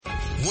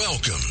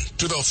Welcome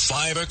to the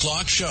 5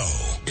 o'clock show.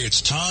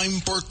 It's time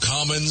for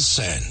Common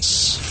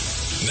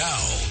Sense. Now,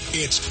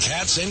 it's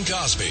Katz and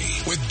Cosby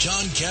with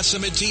John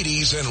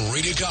Katzimatidis and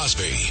Rita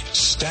Cosby,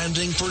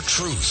 standing for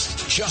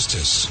truth,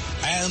 justice,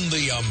 and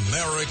the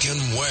American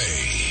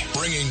way,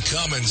 bringing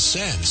common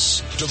sense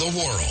to the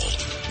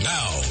world.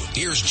 Now,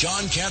 here's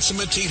John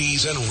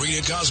Katzimatidis and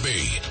Rita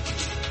Cosby.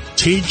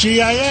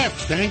 TGIF.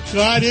 Thank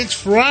God it's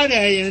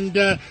Friday,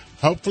 and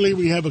hopefully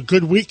we have a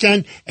good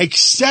weekend,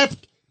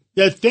 except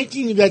they're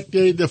thinking that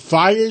the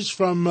fires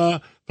from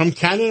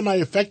Canada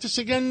might affect us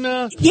again.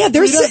 Yeah,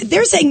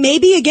 they're saying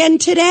maybe again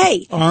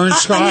today. Orange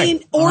sky.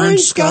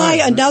 Orange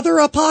sky, another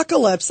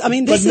apocalypse. I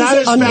mean, this is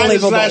unbelievable. But not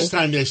as bad as last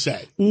time, they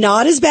say.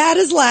 Not as bad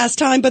as last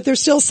time, but they're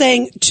still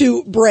saying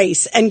to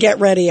brace and get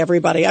ready,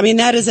 everybody. I mean,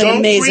 that is an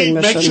amazing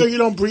mission. Make sure you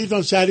don't breathe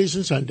on Saturdays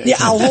and Sundays. Yeah,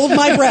 I'll hold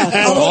my breath.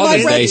 I'll hold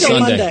my breath till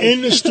Monday.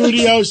 In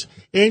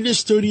the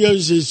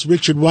studios is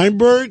Richard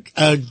Weinberg,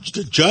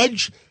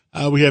 judge.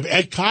 We have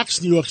Ed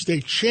Cox, New York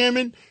State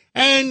Chairman,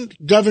 and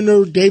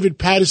Governor David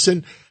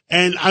Paterson.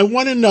 And I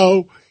want to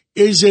know,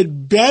 is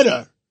it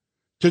better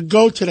to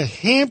go to the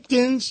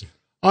Hamptons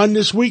on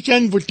this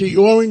weekend with the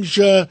orange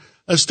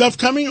stuff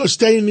coming, or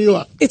stay in New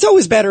York? It's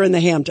always better in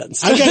the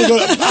Hamptons. I gotta go.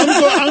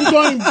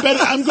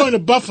 I'm going to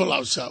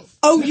Buffalo. So.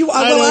 Oh, you?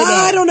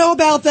 I don't know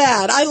about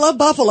that. I love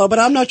Buffalo, but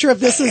I'm not sure if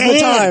this is the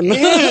time.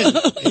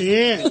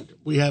 And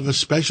we have a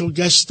special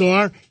guest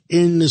star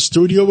in the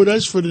studio with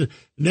us for the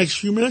next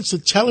few minutes to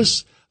tell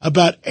us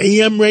about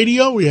AM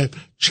radio. We have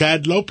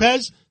Chad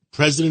Lopez,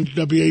 president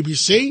of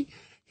WABC.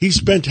 He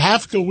spent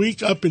half the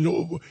week up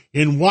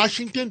in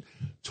Washington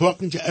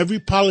talking to every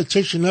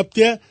politician up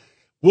there.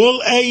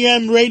 Will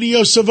AM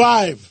radio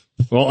survive?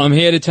 Well, I'm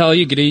here to tell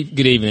you, good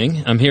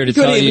evening. I'm here to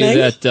tell you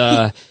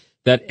that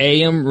that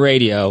AM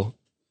radio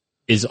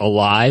is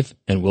alive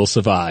and will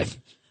survive.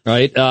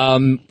 Right?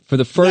 For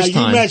the first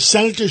time. You met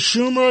Senator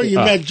Schumer. You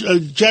met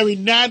Jerry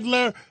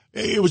Nadler.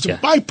 It was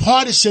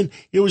bipartisan.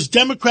 It was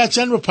Democrats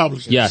and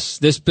Republicans. Yes,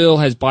 this bill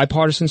has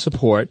bipartisan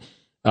support.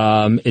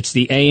 It's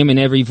the AM in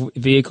Every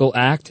Vehicle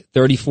Act,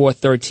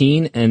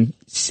 3413 and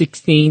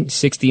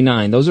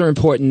 1669. Those are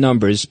important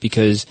numbers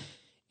because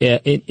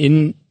at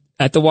the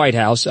White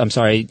House, at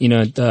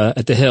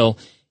the Hill,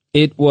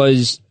 it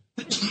was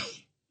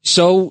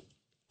so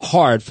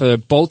hard for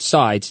both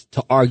sides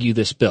to argue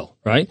this bill,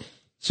 right?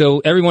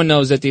 So everyone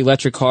knows that the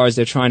electric cars,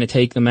 they're trying to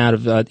take them out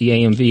of the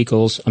AM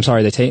vehicles. I'm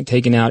sorry, they're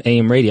taking out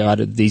AM radio out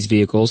of these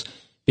vehicles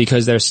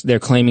because they're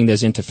claiming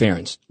there's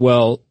interference.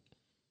 Well,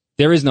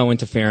 there is no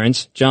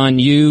interference. John,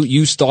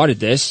 you started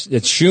this.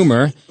 It's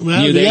Schumer.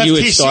 Well, you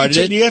had started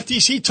it. The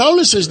FTC told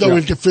us there's no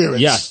interference.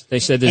 Yes, they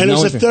said there's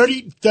no interference.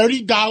 And it's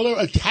a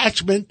 $30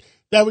 attachment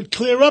that would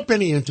clear up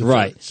any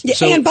interference.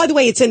 Right. Yeah, and by the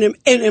way, it's an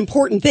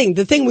important thing.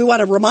 The thing we want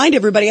to remind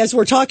everybody as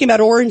we're talking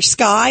about orange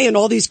sky and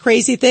all these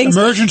crazy things.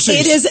 Emergencies.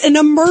 It is an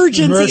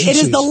emergency. It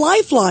is the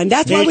lifeline.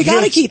 That's why we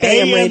got to keep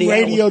AM radio.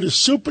 AM radio to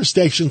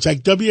superstations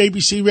like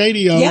WABC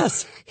radio.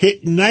 Yes.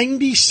 Hit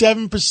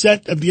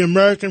 97% of the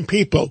American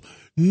people.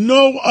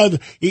 No other.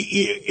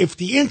 If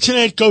the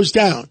internet goes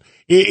down,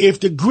 if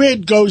the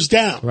grid goes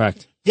down.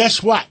 Correct.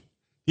 Guess what?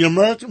 The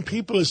American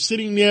people are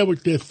sitting there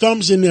with their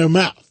thumbs in their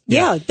mouth.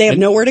 Yeah, they have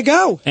nowhere to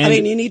go. I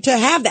mean, you need to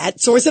have that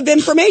source of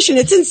information.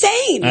 It's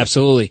insane.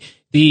 Absolutely.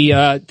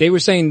 They were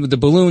saying with the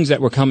balloons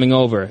that were coming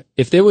over,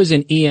 if there was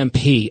an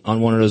EMP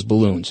on one of those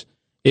balloons,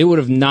 it would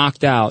have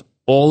knocked out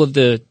all of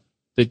the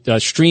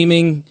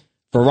streaming,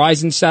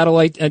 Verizon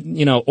satellite,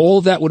 all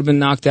of that would have been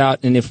knocked out.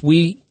 And if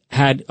we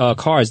had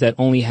cars that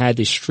only had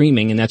the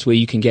streaming, and that's where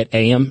you can get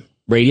AM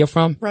radio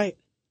from, right,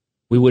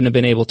 we wouldn't have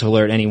been able to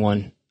alert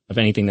anyone of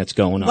anything that's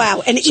going on.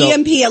 Wow, an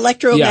EMP,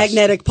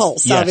 electromagnetic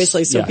pulse,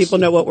 obviously, so people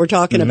know what we're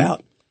talking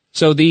about.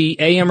 So the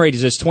AM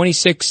radios, there's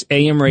 26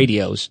 AM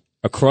radios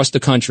across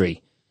the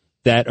country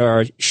that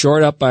are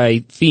shored up by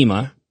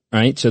FEMA,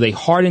 right? So they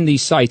harden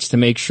these sites to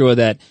make sure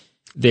that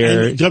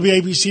they're... And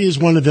WABC is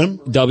one of them.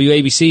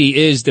 WABC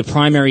is the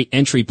primary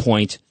entry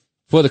point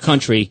for the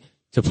country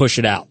to push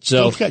it out.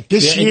 So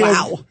this year,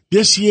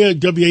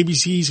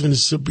 WABC is going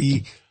to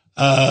be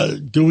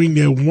doing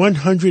their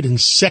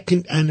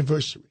 102nd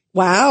anniversary.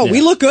 Wow,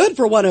 we look good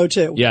for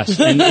 102. Yes,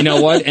 and you know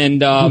what?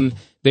 And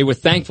they were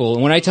thankful.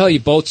 And when I tell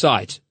you both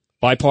sides,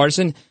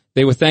 bipartisan,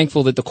 they were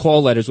thankful that the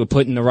call letters were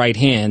put in the right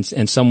hands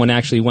and someone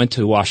actually went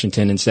to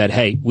Washington and said,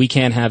 hey, we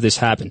can't have this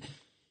happen.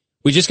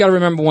 We just got to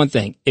remember one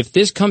thing. If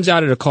this comes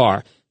out of the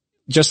car,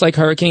 just like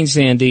Hurricane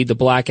Sandy, the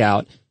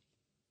blackout,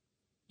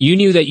 you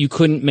knew that you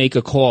couldn't make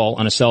a call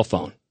on a cell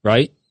phone,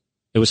 right?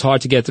 It was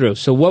hard to get through.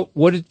 So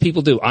what did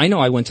people do? I know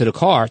I went to the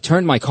car,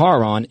 turned my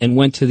car on, and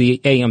went to the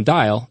AM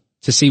dial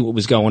to see what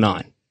was going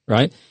on,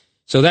 right?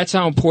 So that's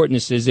how important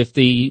this is. If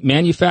the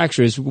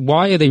manufacturers,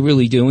 why are they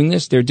really doing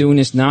this? They're doing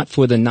this not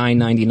for the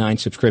 $9.99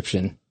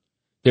 subscription.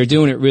 They're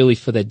doing it really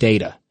for the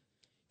data.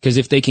 Because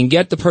if they can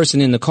get the person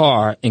in the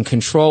car and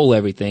control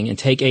everything and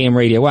take AM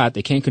radio out,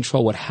 they can't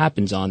control what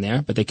happens on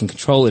there, but they can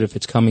control it if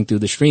it's coming through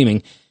the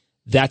streaming.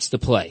 That's the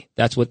play.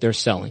 That's what they're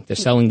selling. They're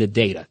selling the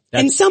data.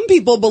 And some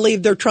people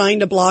believe they're trying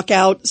to block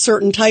out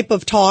certain type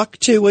of talk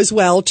too, as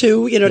well,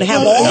 too, to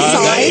have all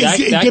sides.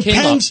 It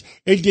depends.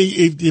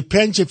 It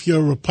depends if you're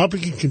a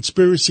Republican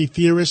conspiracy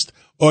theorist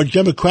or a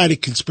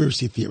Democratic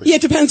conspiracy theorist. Yeah,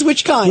 it depends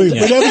which kind.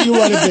 Whatever you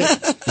want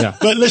to be. Yeah.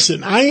 But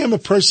listen, I am a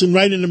person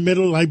right in the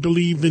middle. I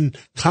believe in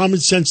common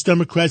sense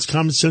Democrats,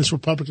 common sense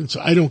Republicans. So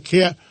I don't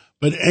care.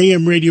 But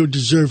AM radio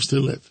deserves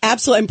to live.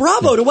 Absolutely. And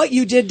bravo to what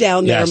you did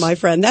down there, my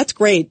friend. That's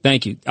great.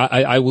 Thank you.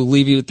 I will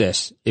leave you with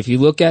this. If you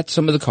look at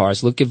some of the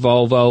cars, look at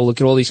Volvo, look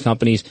at all these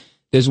companies,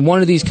 there's one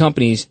of these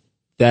companies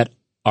that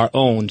are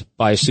owned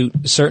by a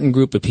certain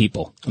group of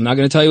people. I'm not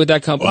going to tell you what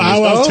that company is.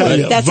 I'll tell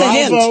you. That's a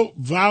hint.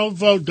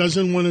 Volvo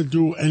doesn't want to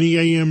do any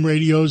AM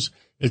radios.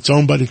 It's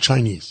owned by the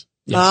Chinese.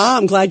 Yes.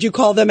 I'm glad you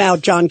called them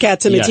out, John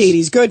Katzimatidis.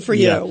 Yes. Good for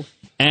you.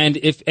 And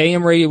if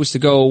AM radio was to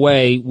go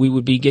away, we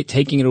would be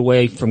taking it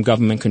away from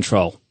government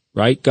control,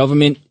 right?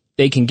 Government,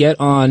 they can get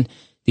on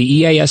the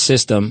EAS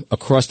system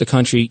across the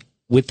country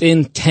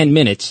within 10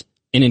 minutes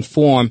and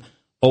inform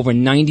over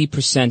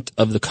 90%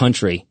 of the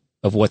country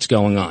of what's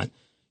going on.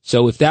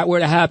 So if that were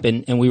to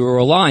happen and we were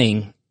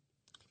relying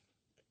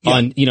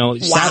on,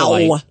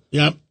 satellite.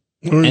 Yep.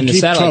 And the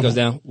satellite goes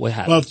down, what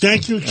happens? Well,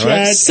 thank you, Chad.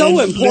 Right. So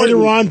and important.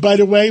 Later on, by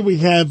the way, we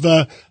have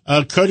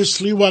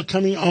Curtis Lewa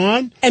coming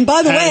on. And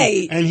by the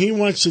way... And he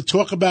wants to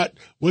talk about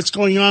what's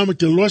going on with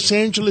the Los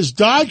Angeles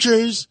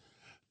Dodgers.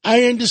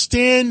 I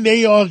understand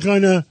they are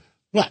going to,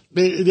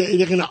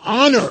 they're going to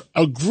honor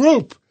a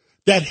group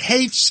that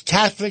hates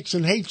Catholics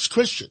and hates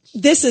Christians.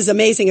 This is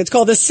amazing. It's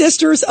called the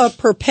Sisters of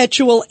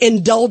Perpetual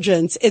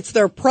Indulgence. It's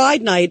their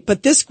Pride Night,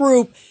 but this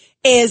group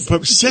is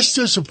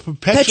Sisters of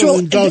Perpetual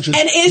Indulgence.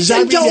 And it's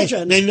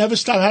indulgent. They never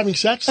stop having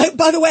sex?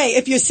 By the way,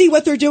 if you see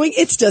what they're doing,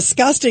 it's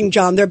disgusting,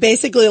 John. They're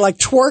basically like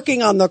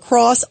twerking on the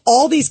cross.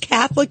 All these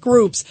Catholic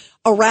groups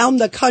around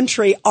the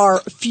country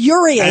are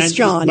furious, And,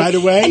 John. by the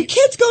way, and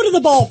kids go to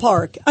the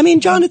ballpark. I mean,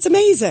 John, it's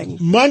amazing.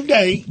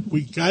 Monday,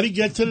 we got to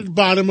get to the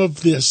bottom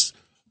of this.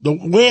 The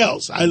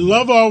whales. I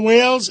love our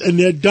whales, and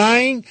they're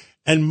dying.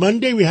 And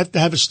Monday, we have to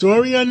have a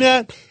story on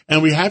that.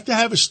 And we have to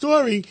have a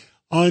story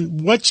on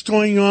what's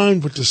going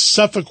on with the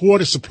Suffolk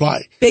water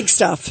supply. Big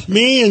stuff.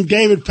 Me and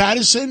David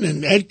Patterson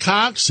and Ed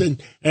Cox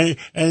and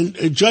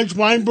Judge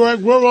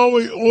Weinberg, we're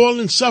all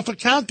in Suffolk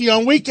County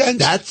on weekends.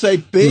 That's a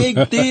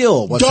big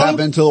deal. What's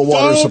happening to the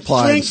water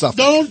supply in Suffolk?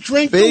 Don't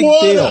drink big the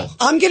water. Deal.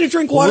 I'm going to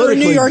drink water in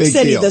New York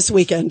City this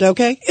weekend,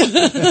 okay?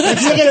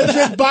 If you're going to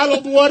drink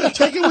bottled water,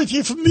 take it with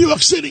you from New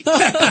York City.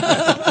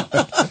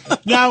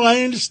 Now,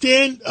 I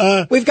understand.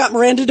 We've got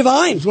Miranda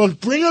Devine. Well,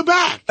 bring her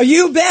back.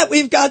 You bet.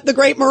 We've got the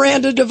great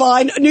Miranda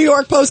Devine, New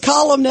York Post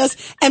columnist.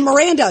 And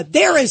Miranda,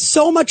 there is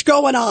so much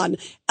going on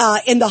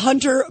in the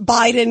Hunter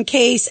Biden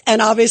case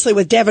and obviously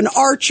with Devin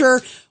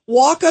Archer.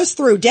 Walk us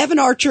through. Devin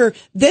Archer,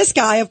 this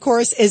guy, of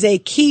course, is a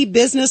key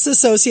business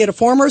associate, a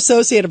former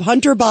associate of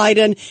Hunter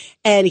Biden,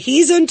 and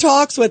he's in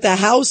talks with the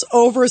House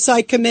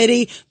Oversight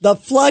Committee. The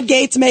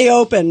floodgates may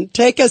open.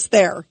 Take us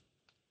there.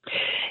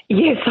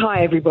 Yes,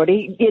 hi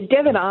everybody. Yeah,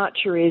 Devin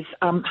Archer is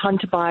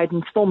Hunter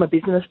Biden's former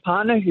business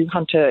partner, who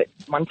Hunter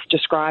once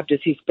described as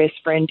his best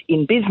friend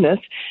in business,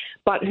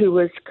 but who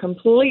was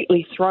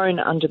completely thrown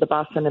under the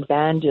bus and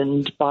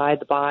abandoned by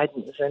the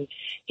Bidens. And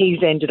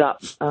he's ended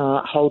up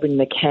holding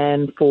the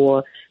can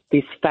for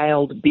this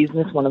failed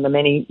business, one of the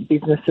many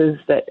businesses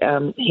that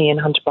he and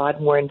Hunter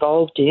Biden were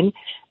involved in.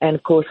 And,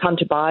 of course,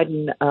 Hunter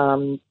Biden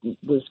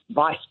was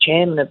vice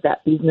chairman of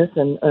that business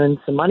and earned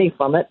some money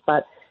from it,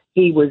 but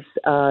he was,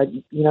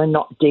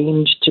 not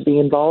deemed to be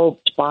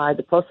involved by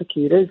the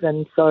prosecutors.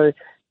 And so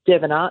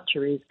Devin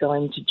Archer is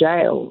going to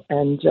jail.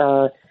 And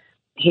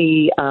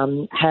he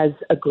has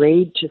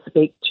agreed to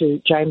speak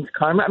to James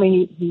Comer. I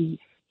mean,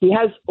 he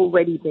has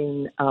already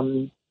been,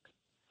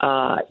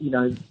 I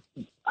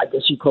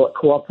guess you call it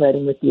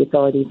cooperating with the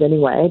authorities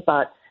anyway,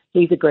 but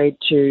he's agreed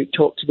to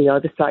talk to the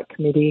Oversight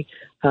Committee.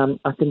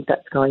 I think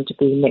that's going to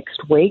be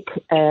next week.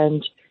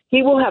 And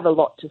he will have a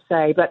lot to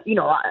say. But,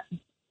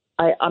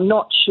 I'm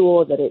not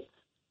sure that it's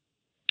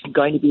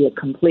going to be a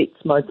complete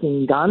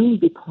smoking gun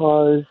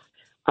because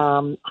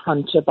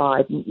Hunter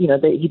Biden,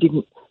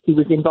 he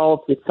was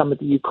involved with some of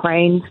the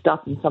Ukraine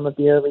stuff and some of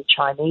the early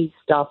Chinese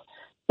stuff,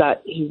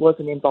 but he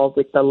wasn't involved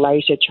with the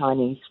later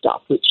Chinese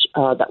stuff, which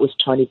that was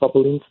Tony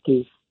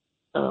Bobolinsky's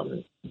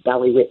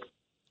bailiwick.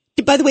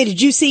 By the way,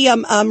 did you see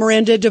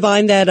Miranda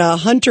Devine that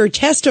Hunter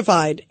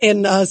testified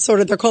in sort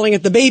of, they're calling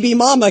it the baby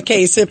mama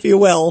case, if you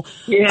will?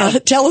 Yeah.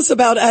 Tell us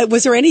about,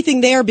 was there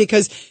anything there?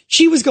 Because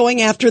she was going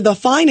after the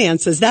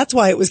finances. That's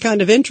why it was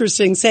kind of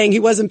interesting, saying he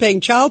wasn't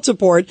paying child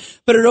support,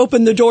 but it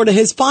opened the door to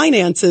his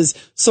finances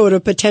sort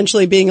of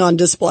potentially being on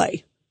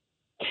display.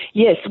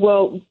 Yes,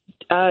 well,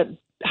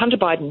 Hunter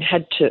Biden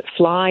had to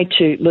fly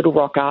to Little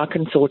Rock,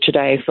 Arkansas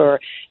today for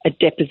a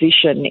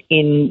deposition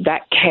in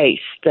that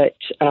case that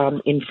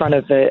in front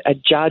of a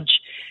judge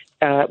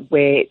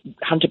where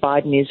Hunter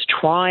Biden is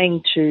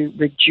trying to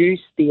reduce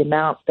the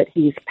amount that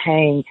he is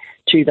paying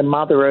to the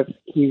mother of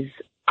his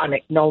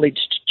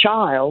unacknowledged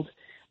child.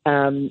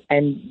 And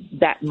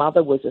that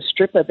mother was a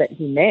stripper that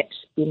he met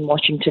in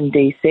Washington,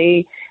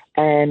 D.C.,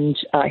 and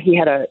he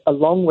had a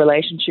long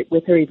relationship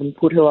with her, even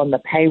put her on the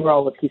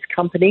payroll of his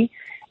company.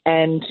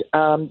 And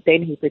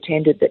then he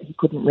pretended that he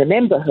couldn't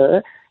remember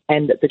her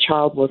and that the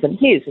child wasn't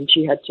his. And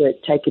she had to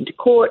take him to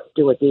court,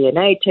 do a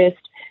DNA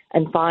test,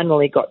 and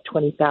finally got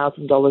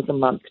 $20,000 a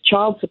month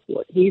child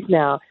support. He's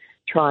now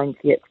trying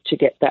to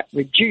get that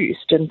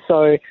reduced. And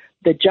so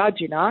the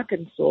judge in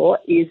Arkansas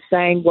is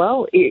saying,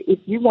 well, if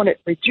you want it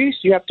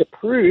reduced, you have to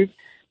prove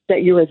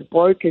that you're as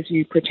broke as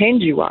you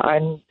pretend you are.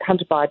 And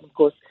Hunter Biden, of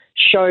course,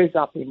 shows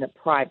up in a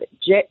private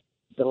jet,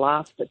 the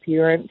last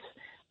appearance.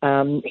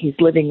 He's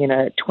living in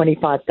a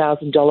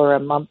 $25,000 a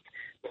month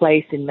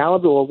place in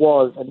Malibu, or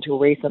was until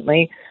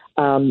recently,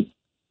 and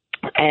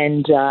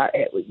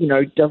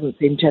doesn't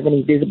seem to have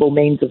any visible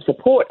means of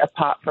support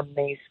apart from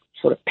these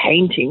sort of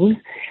paintings.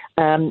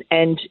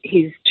 And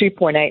his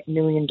 $2.8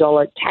 million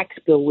tax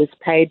bill was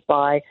paid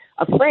by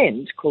a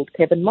friend called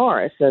Kevin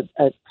Morris, a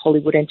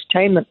Hollywood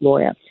entertainment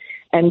lawyer.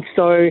 And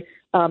so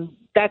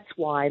that's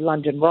why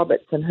London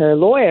Roberts and her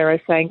lawyer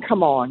are saying,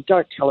 come on,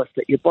 don't tell us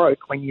that you're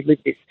broke when you live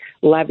this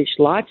lavish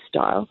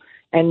lifestyle.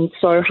 And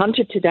so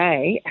Hunter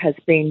today has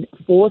been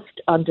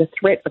forced under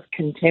threat of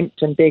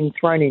contempt and being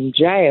thrown in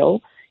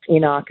jail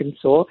in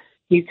Arkansas.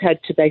 He's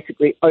had to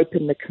basically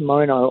open the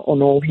kimono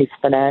on all his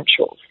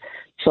financials.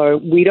 So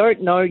we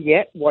don't know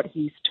yet what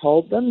he's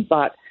told them,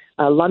 but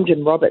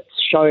London Roberts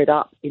showed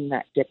up in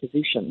that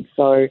deposition,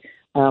 so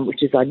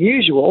which is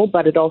unusual,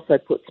 but it also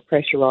puts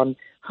pressure on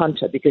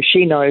Hunter because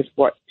she knows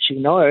what she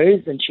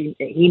knows and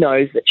he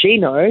knows that she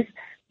knows,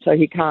 so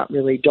he can't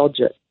really dodge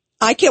it.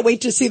 I can't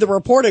wait to see the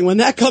reporting when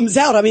that comes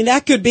out. I mean,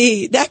 that could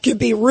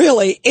be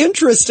really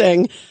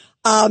interesting.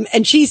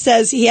 And she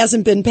says he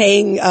hasn't been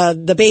paying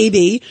the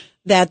baby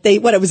that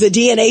it was a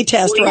DNA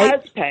test, well,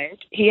 right?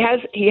 He has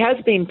paid. He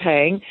has been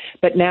paying,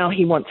 but now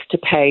he wants to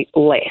pay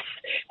less.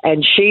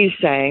 And she's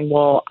saying,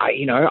 well,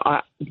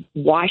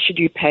 why should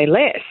you pay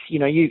less?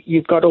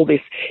 You've got all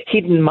this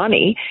hidden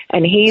money,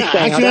 and he's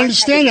saying, I can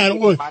understand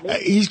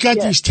that. He's got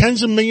these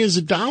tens of millions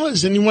of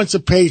dollars, and he wants to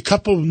pay a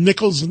couple of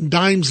nickels and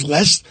dimes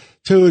less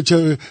to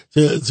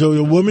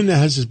the woman that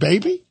has his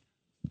baby.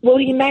 Well,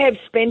 he may have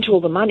spent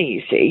all the money,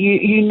 you see.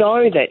 You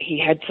know that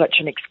he had such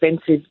an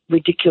expensive,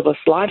 ridiculous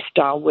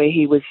lifestyle where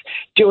he was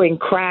doing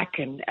crack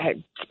and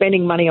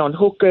spending money on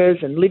hookers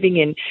and living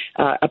in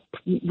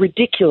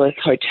ridiculous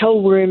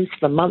hotel rooms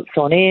for months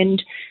on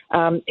end.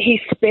 He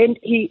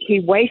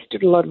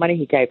wasted a lot of money.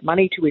 He gave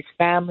money to his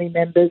family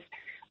members.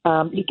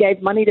 He gave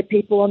money to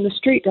people on the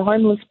street, to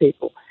homeless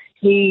people.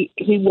 He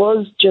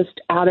was just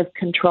out of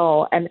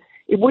control, and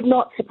it would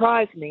not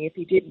surprise me if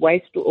he did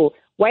waste.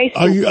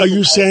 Are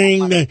you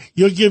saying that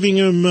you're giving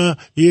him the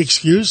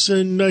excuse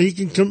and he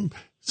can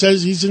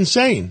says he's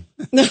insane?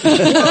 All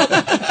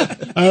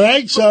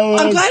right, so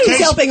I'm glad he's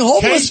helping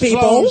homeless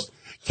people.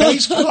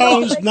 Case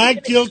closed,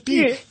 not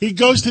guilty. He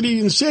goes to the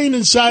insane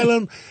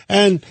asylum,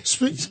 and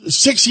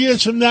 6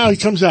 years from now, he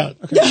comes out.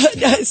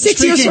 Okay.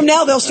 6 years from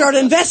now, they'll start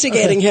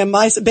investigating him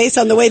based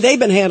on the way they've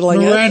been handling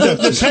Miranda,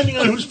 it. depending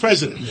on who's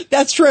president.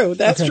 That's true.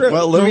 That's true.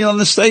 Well, living on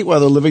the state,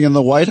 whether living in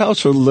the White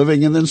House or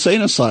living in the insane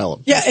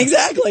asylum. Yeah,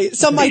 exactly.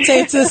 Some might say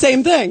it's the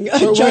same thing.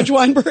 Judge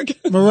Weinberg.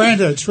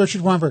 Miranda, it's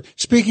Richard Weinberg.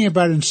 Speaking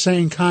about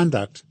insane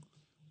conduct,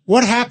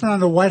 what happened on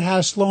the White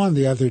House lawn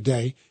the other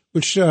day,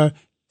 which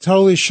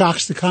totally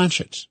shocks the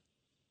conscience?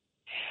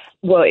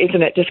 Well,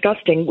 isn't it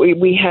disgusting?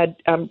 We had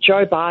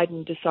Joe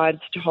Biden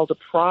decides to hold a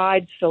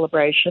pride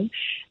celebration,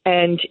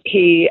 and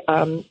he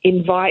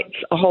invites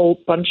a whole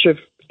bunch of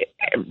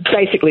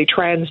basically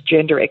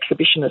transgender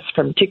exhibitionists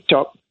from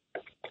TikTok,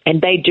 and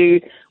they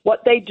do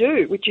what they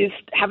do, which is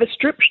have a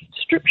strip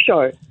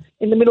show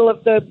in the middle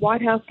of the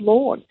White House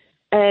lawn,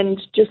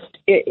 and just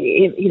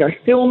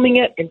filming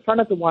it in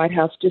front of the White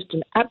House, just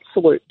an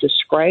absolute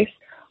disgrace.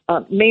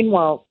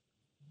 Meanwhile,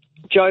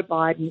 Joe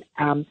Biden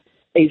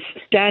is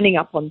standing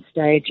up on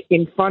stage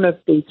in front of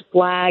these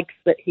flags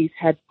that he's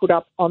had put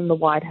up on the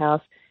White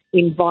House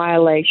in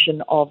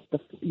violation of the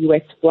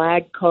U.S.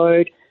 flag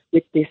code,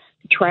 with this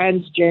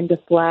transgender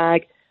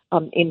flag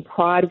in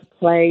pride of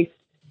place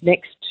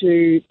next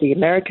to the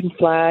American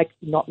flag.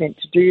 Not meant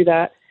to do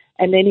that.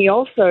 And then he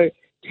also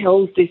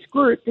tells this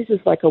group, this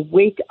is like a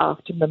week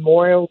after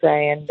Memorial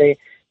Day and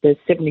the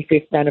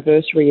 75th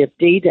anniversary of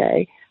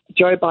D-Day,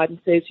 Joe Biden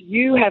says,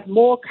 you have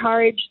more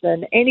courage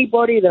than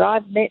anybody that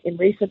I've met in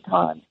recent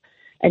times.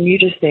 And you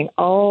just think,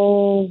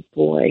 oh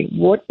boy,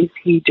 what is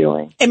he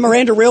doing? And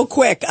Miranda, real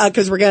quick,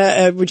 because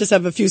we just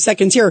have a few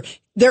seconds here.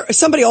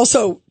 Somebody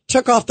also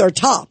took off their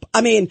top.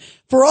 I mean,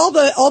 for all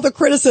the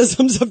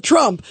criticisms of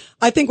Trump,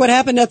 I think what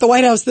happened at the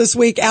White House this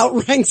week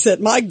outranks it.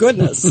 My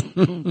goodness.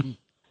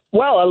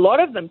 Well, a lot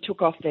of them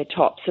took off their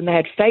tops, and they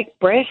had fake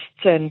breasts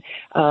and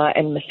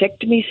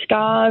mastectomy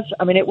scars.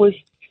 I mean, it was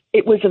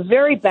a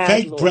very bad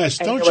fake look.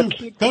 Breast.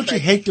 Don't you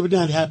hate it when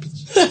that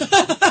happens?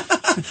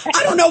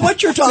 I don't know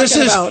what you're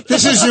talking about.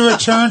 This is the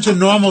return to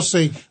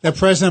normalcy that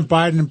President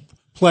Biden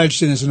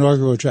pledged in his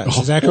inaugural address.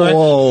 Is that correct?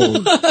 Whoa,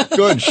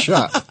 good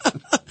shot.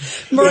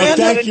 Miranda,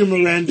 thank you,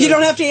 Miranda. You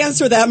don't have to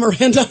answer that,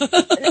 Miranda.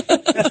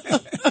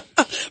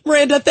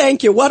 Miranda,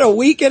 thank you. What a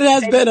week it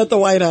has been at the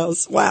White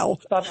House. Wow.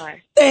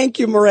 Bye-bye. Thank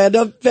you,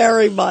 Miranda,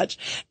 very much.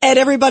 And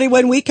everybody,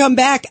 when we come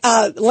back,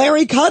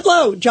 Larry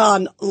Kudlow,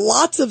 John,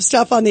 lots of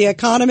stuff on the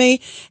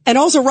economy. And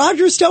also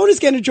Roger Stone is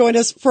going to join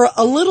us for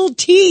a little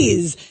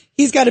tease.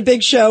 He's got a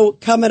big show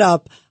coming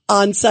up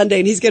on Sunday,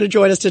 and he's going to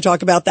join us to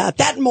talk about that.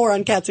 That and more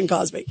on Cats and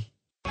Cosby.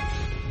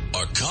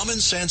 A common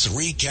sense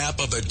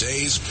recap of the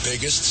day's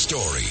biggest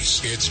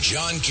stories. It's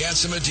John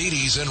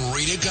Catsimatidis and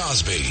Rita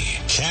Cosby.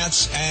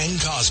 Cats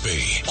and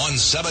Cosby on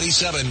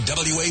 77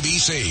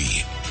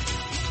 WABC.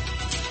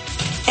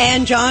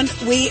 And John,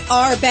 we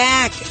are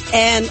back,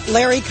 and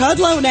Larry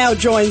Kudlow now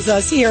joins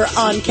us here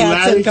on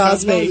Cats and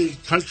Cosby. Larry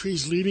Kudlow, the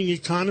country's leading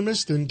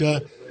economist, and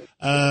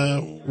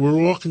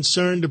we're all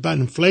concerned about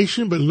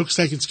inflation, but it looks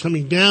like it's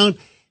coming down.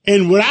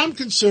 And what I'm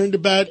concerned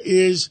about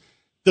is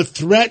the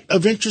threat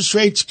of interest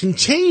rates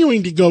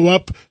continuing to go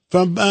up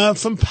from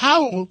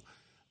Powell,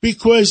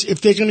 because if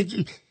they're going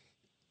to,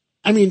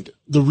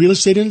 the real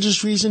estate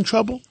industry is in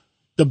trouble.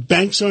 The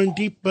banks are in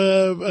deep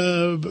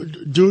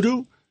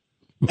doo-doo.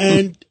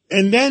 And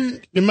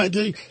then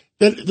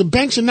the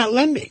banks are not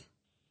lending.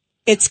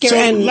 It's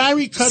scary. So,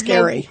 Larry Kudlow,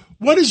 scary.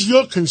 What is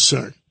your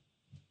concern?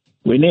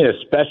 We need a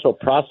special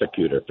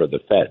prosecutor for the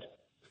Fed.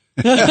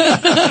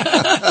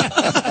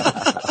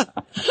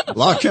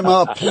 Lock him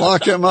up.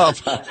 Lock him up.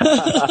 Or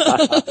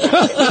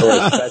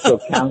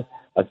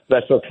a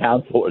special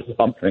counsel or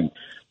something.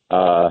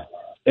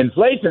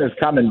 Inflation is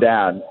coming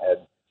down.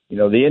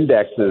 The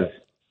indexes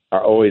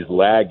are always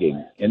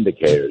lagging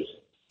indicators.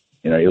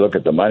 You look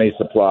at the money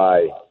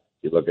supply,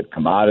 you look at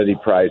commodity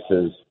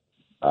prices,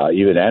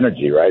 even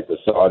energy, right? The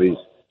Saudis.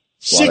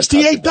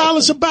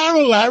 $68 a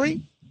barrel,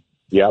 Larry.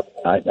 Yep.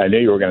 I knew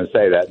you were going to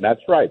say that. And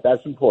that's right.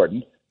 That's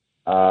important.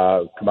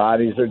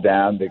 Commodities are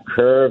down. The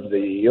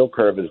yield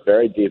curve is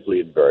very deeply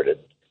inverted.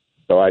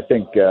 So I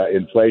think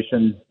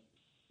inflation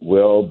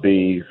will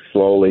be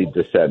slowly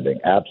descending.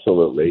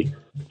 Absolutely.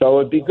 So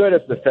it'd be good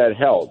if the Fed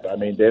held.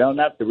 They don't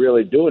have to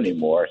really do any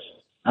more.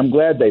 I'm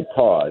glad they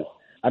paused.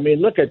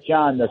 Look at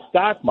John, the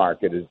stock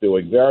market is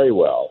doing very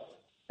well.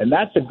 And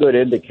that's a good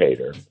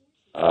indicator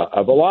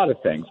of a lot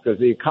of things because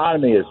the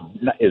economy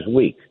is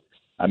weak.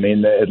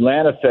 The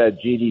Atlanta Fed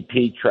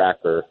GDP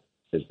tracker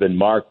has been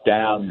marked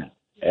down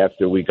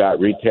after we got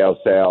retail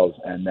sales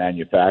and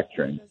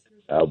manufacturing,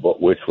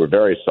 which were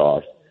very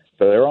soft.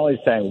 So they're only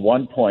saying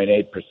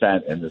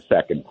 1.8% in the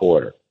second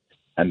quarter.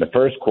 And the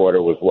first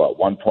quarter was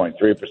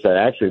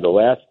 1.3%. Actually, the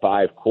last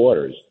 5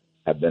 quarters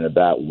have been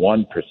about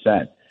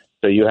 1%.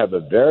 So you have a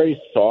very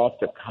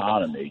soft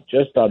economy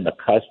just on the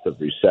cusp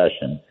of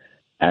recession,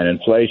 and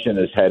inflation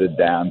is headed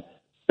down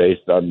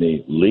based on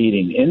the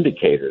leading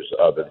indicators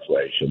of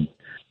inflation.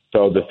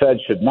 So the Fed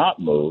should not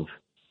move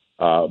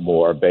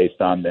more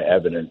based on the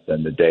evidence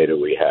and the data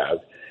we have.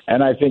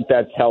 And I think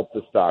that's helped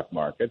the stock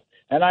market.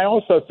 And I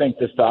also think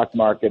the stock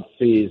market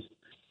sees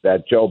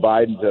that Joe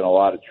Biden's in a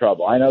lot of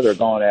trouble. I know they're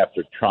going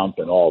after Trump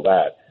and all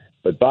that,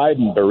 but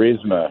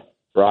Biden-Burisma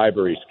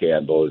bribery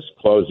scandal is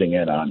closing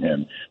in on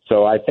him.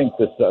 So I think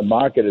the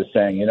market is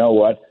saying, you know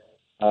what,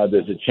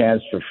 there's a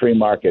chance for free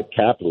market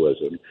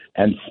capitalism.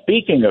 And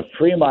speaking of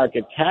free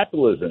market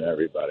capitalism,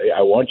 everybody,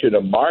 I want you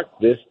to mark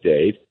this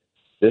date.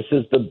 This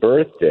is the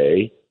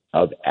birthday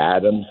of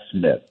Adam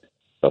Smith,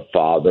 the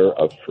father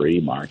of free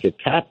market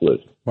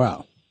capitalism.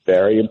 Wow.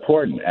 Very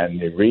important. And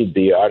you read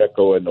the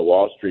article in the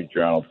Wall Street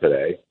Journal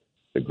today,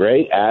 the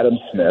great Adam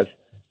Smith,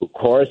 who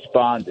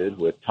corresponded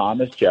with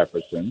Thomas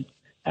Jefferson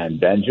and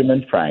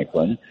Benjamin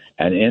Franklin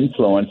and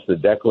influenced the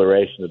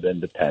Declaration of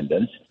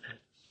Independence.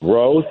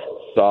 Growth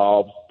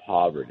solves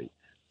poverty.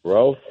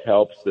 Growth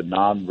helps the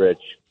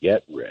non-rich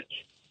get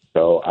rich.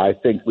 So I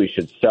think we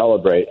should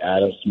celebrate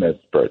Adam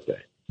Smith's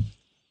birthday.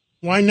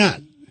 Why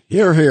not?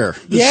 Hear, hear.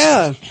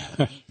 Yeah.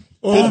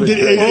 If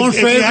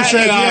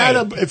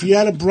you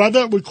had a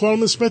brother, we'd call them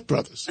the Smith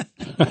brothers.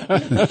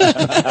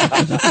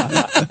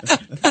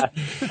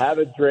 Have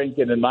a drink,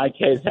 and in my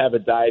case, have a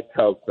Diet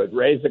Coke, but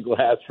raise a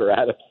glass for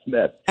Adam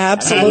Smith.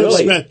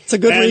 Absolutely. It's a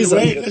good reason.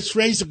 Let's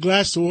raise a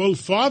glass to all the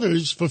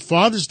fathers for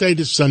Father's Day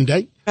this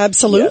Sunday.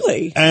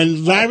 Absolutely. Yes.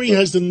 And Larry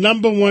has the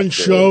number one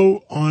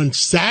show on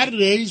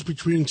Saturdays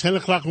between 10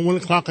 o'clock and 1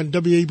 o'clock on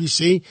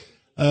WABC,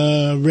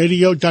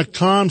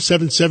 radio.com,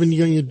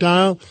 770 on your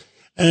dial.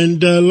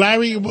 And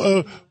Larry,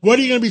 what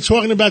are you going to be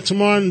talking about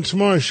tomorrow on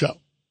tomorrow's show?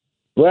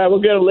 Well, we're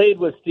going to lead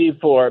with Steve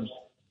Forbes.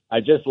 I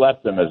just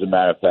left him, as a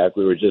matter of fact.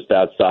 We were just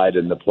outside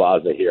in the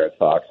plaza here at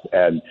Fox,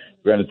 and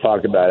we're going to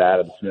talk about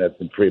Adam Smith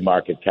and free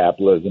market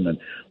capitalism and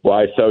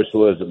why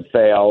socialism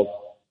fails.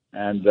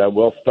 And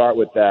we'll start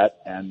with that,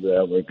 and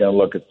we're going to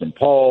look at some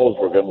polls.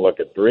 We're going to look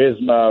at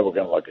Burisma. We're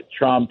going to look at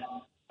Trump,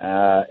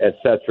 et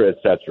cetera, et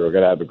cetera. We're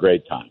going to have a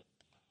great time.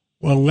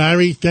 Well,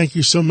 Larry, thank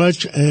you so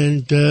much,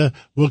 and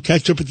we'll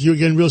catch up with you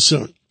again real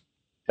soon.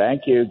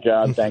 Thank you,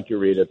 John. Thank you,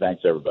 Rita.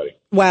 Thanks, everybody.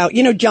 Wow.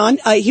 John,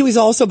 he was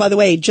also, by the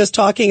way, just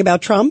talking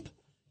about Trump.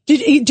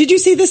 Did you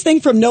see this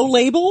thing from No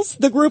Labels,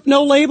 the group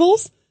No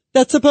Labels,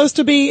 that's supposed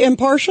to be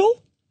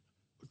impartial?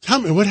 Tell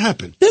me what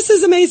happened. This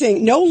is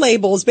amazing. No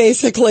Labels,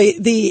 basically,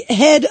 the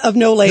head of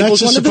No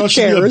Labels, one of the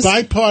chairs. That's supposed to be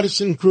a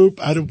bipartisan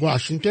group out of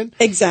Washington.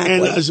 Exactly.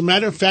 And as a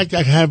matter of fact,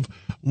 I have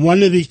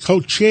one of the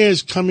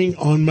co-chairs coming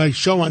on my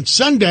show on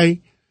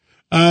Sunday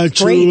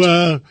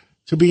to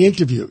be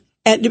interviewed.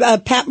 And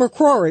Pat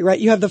McCrory, right?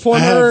 You have the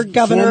former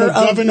governor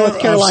of North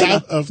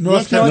Carolina.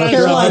 North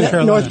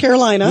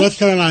Carolina.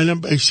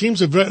 He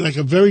seems like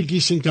a very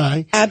decent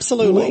guy.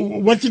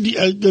 Absolutely. What did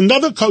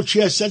another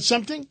co-chair said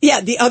something? Yeah,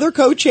 the other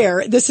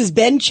co-chair. This is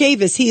Ben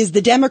Chavis. He is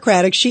the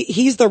Democratic.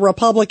 He's the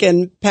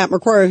Republican, Pat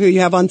McCrory, who you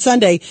have on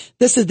Sunday.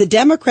 This is the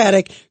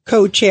Democratic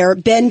co-chair,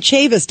 Ben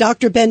Chavis.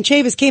 Dr. Ben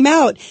Chavis came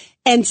out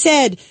and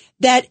said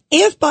that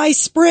if by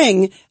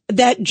spring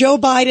that Joe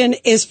Biden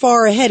is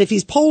far ahead, if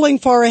he's polling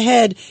far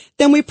ahead,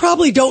 then we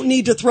probably don't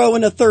need to throw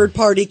in a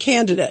third-party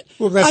candidate.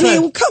 Well, that's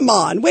mean, come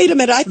on. Wait a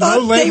minute. I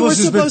thought they were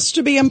supposed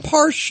to be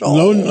impartial.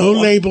 No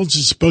Labels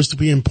is supposed to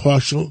be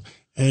impartial.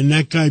 And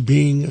that guy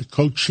being a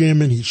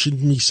co-chairman, he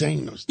shouldn't be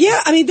saying those things. Yeah,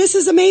 I mean, this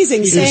is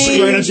amazing. It's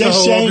the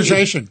whole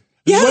organization.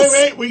 Yes.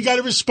 Wait, we got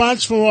a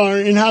response from our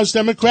in-house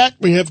Democrat.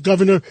 We have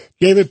Governor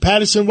David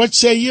Paterson. What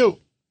say you?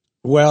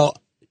 Well,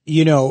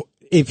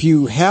 if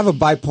you have a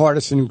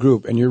bipartisan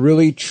group and you're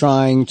really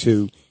trying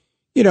to,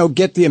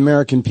 get the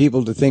American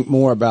people to think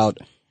more about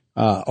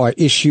our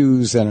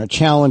issues and our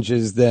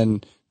challenges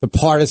than the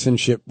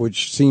partisanship,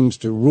 which seems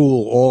to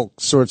rule all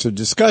sorts of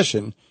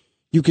discussion,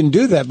 you can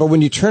do that. But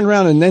when you turn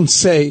around and then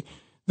say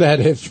that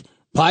if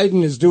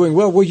Biden is doing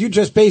well, you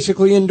just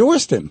basically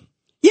endorsed him.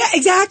 Yeah,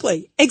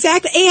 exactly.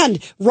 And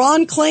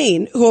Ron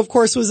Klain, who of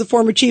course was the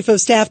former chief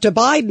of staff to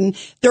Biden,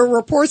 there are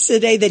reports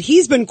today that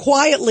he's been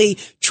quietly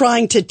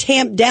trying to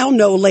tamp down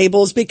No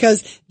Labels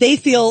because they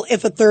feel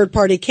if a third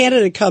party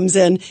candidate comes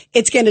in,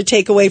 it's going to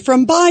take away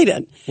from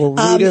Biden. Well,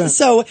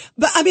 Rita,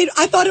 but I mean,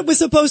 I thought it was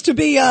supposed to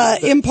be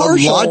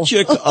impartial. The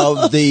logic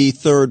of the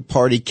third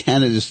party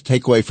candidates to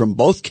take away from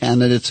both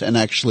candidates and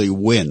actually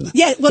win.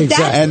 Yeah, well,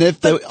 exactly. And if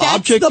the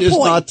object is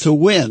not to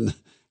win,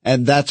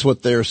 and that's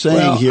what they're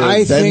saying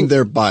here, then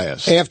they're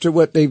biased. After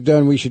what they've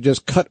done, we should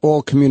just cut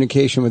all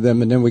communication with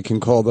them, and then we can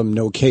call them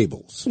No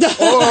Cables. By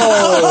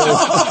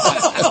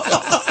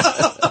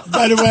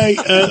the way,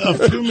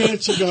 a few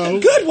minutes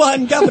ago. Good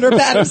one, Governor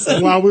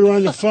Patterson. While we were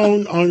on the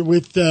phone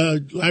with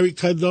Larry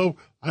Kudlow,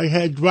 I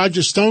had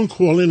Roger Stone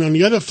call in on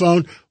the other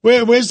phone.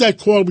 Where's that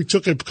call we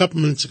took a couple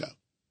minutes ago?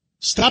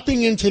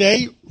 Stopping in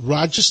today,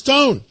 Roger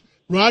Stone.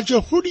 Roger,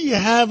 who do you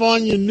have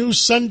on your new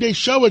Sunday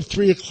show at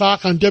 3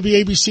 o'clock on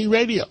WABC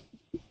Radio?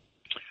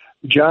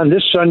 John,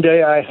 this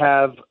Sunday I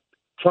have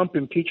Trump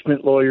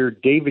impeachment lawyer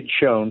David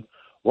Schoen,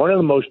 one of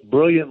the most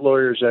brilliant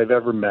lawyers I've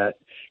ever met.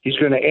 He's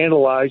going to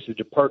analyze the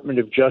Department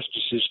of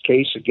Justice's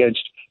case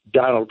against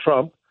Donald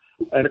Trump.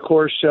 And, of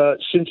course,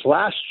 since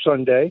last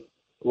Sunday,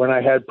 when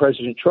I had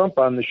President Trump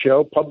on the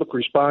show, public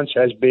response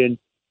has been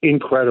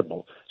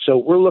incredible. So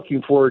we're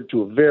looking forward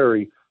to a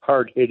very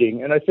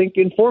hard-hitting and, I think,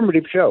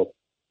 informative show.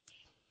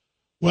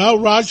 Well,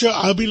 Roger,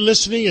 I'll be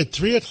listening at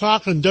 3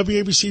 o'clock on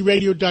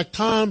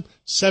WABCRadio.com,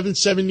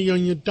 770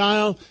 on your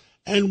dial,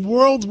 and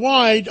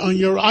worldwide on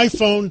your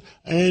iPhone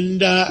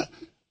and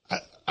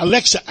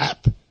Alexa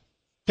app.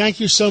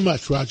 Thank you so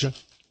much, Roger.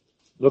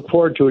 Look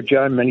forward to it,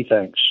 John. Many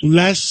thanks.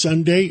 Last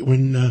Sunday,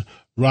 when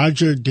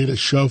Roger did a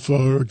show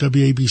for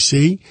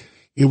WABC,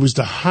 it was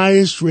the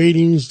highest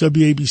ratings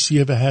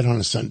WABC ever had on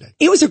a Sunday.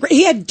 It was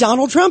he had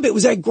Donald Trump. It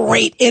was a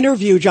great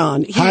interview,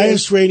 John.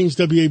 Highest ratings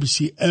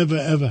WABC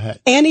ever had.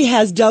 And he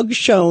has Doug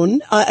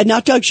Schoen,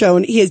 not Doug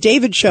Schoen. He has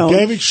David Schoen.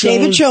 David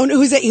Schoen,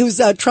 who's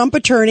a Trump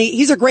attorney.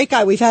 He's a great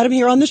guy. We've had him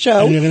here on the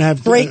show. And you're going to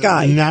have great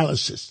guy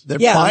analysis. They're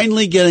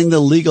finally getting the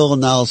legal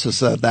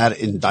analysis of that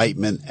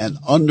indictment, and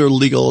under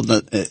legal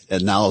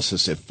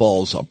analysis, it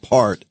falls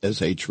apart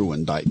as a true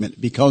indictment.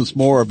 It becomes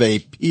more of a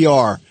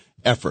PR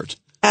effort.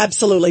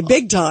 Absolutely.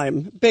 Big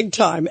time.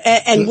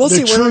 And we'll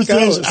see where it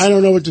goes. I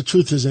don't know what the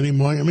truth is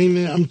anymore. I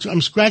mean,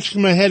 I'm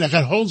scratching my head. I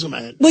got holes in my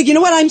head. Well, you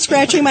know what I'm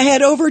scratching my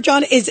head over,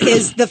 John,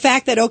 is the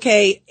fact that,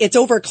 okay, it's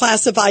over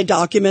classified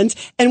documents.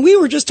 And we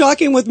were just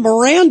talking with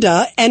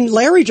Miranda, and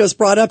Larry just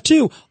brought up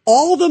too,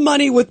 all the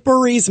money with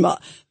Burisma.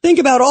 Think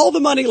about all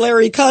the money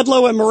Larry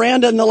Kudlow and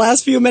Miranda in the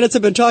last few minutes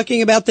have been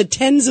talking about, the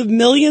tens of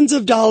millions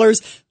of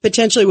dollars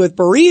potentially with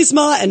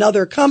Burisma and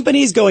other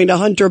companies going to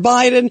Hunter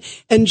Biden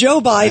and Joe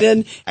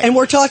Biden. And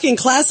we're talking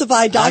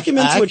classified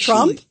documents with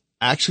Trump.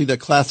 Actually, the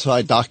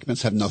classified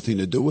documents have nothing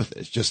to do with it.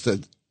 It's just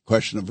a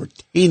question of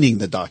retaining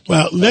the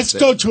documents. Well, let's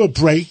go to a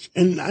break.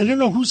 And I don't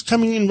know who's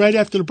coming in right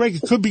after the break.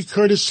 It could be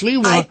Curtis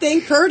Lewa. I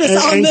think Curtis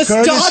on this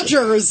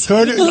Dodgers.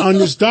 Curtis on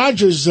this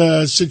Dodgers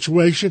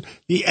situation.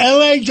 The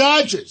LA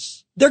Dodgers.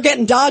 They're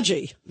getting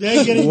dodgy.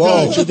 They're getting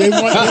dodgy. They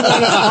want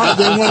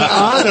to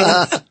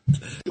honor.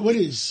 What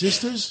is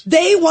Sisters?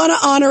 They want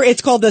to honor.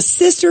 It's called the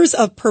Sisters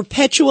of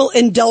Perpetual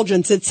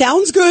Indulgence. It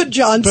sounds good,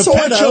 John.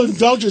 Perpetual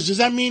Indulgence. Does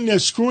that mean they're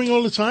screwing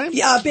all the time?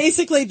 Yeah,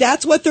 basically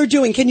that's what they're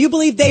doing. Can you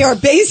believe they are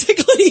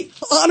basically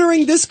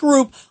honoring this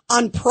group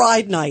on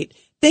Pride Night?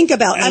 Think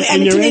about, I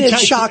mean, to me,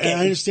 it's shocking.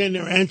 I understand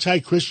they're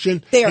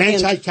anti-Christian, they are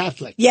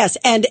anti-Catholic. Yes,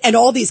 and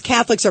all these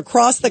Catholics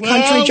across the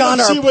country, John,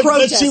 are protesting.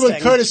 Let's see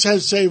what Curtis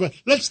has to say.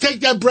 Let's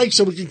take that break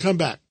so we can come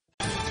back.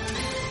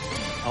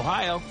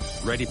 Ohio,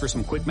 ready for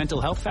some quick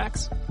mental health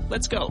facts?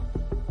 Let's go.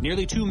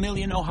 Nearly 2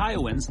 million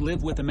Ohioans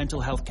live with a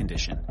mental health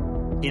condition.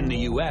 In the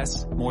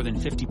U.S., more than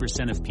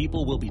 50% of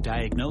people will be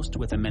diagnosed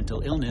with a mental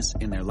illness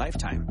in their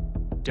lifetime.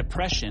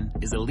 Depression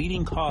is a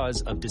leading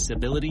cause of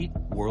disability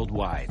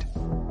worldwide.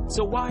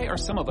 So why are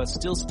some of us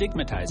still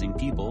stigmatizing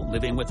people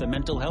living with a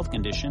mental health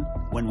condition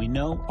when we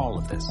know all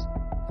of this?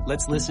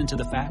 Let's listen to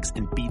the facts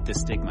and beat the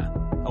stigma.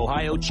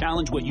 Ohio,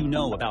 challenge what you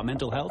know about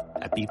mental health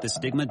at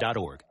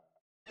beatthestigma.org.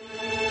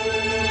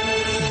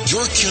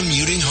 You're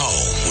commuting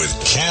home with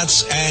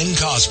Katz and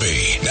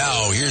Cosby.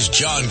 Now, here's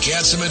John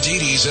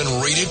Catsimatidis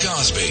and Rita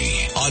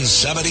Cosby on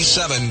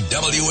 77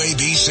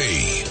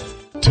 WABC.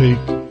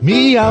 Take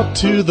me out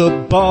to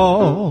the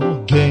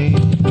ball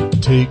game.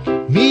 Take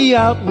me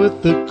out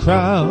with the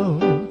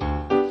crowd.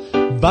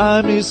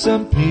 Buy me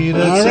some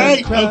peanuts. All right,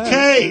 and crackers.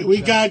 Okay.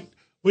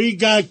 We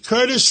got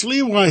Curtis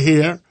Lewa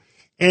here,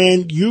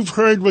 and you've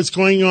heard what's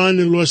going on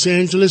in Los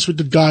Angeles with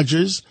the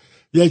Dodgers.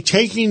 They're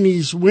taking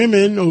these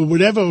women or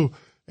whatever.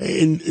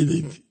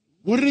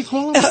 What do they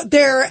call them?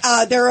 They're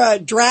a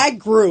drag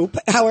group,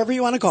 however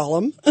you want to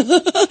call them,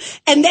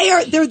 and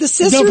they're the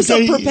Sisters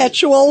of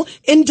Perpetual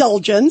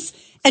Indulgence.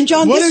 And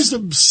John, what is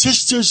the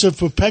Sisters of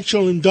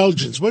Perpetual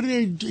Indulgence? What are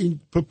they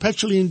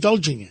perpetually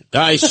indulging in?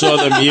 I saw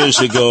them years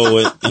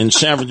ago in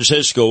San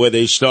Francisco, where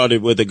they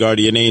started with the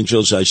Guardian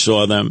Angels. I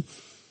saw them.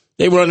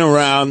 They run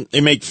around.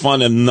 They make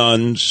fun of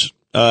nuns.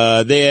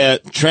 They're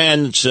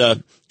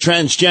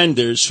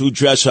transgenders who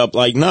dress up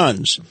like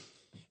nuns.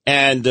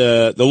 And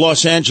the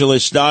Los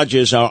Angeles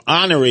Dodgers are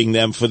honoring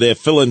them for their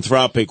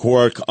philanthropic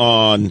work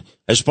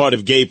as part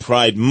of Gay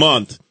Pride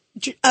Month.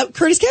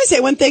 Curtis, can I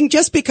say one thing?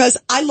 Just because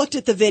I looked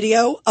at the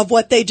video of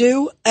what they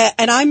do,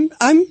 and I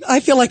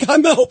feel like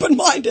I'm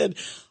open-minded.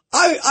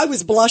 I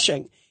was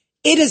blushing.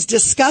 It is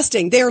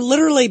disgusting. They're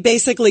literally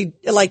basically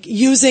like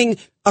using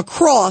a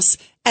cross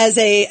as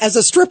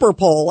a stripper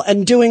pole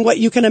and doing what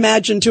you can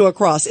imagine to a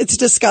cross. It's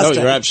disgusting.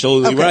 No, you're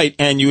absolutely right.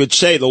 And you would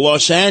say the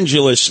Los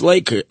Angeles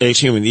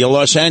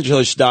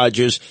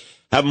Dodgers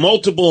have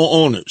multiple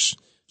owners.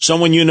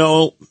 Someone you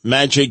know,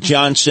 Magic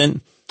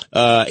Johnson,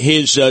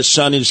 his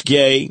son is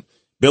gay.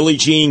 Billie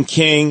Jean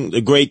King, the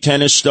great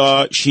tennis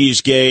star,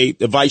 she's gay.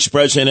 The vice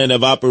president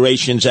of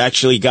operations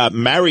actually got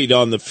married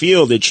on the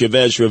field at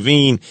Chavez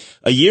Ravine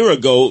a year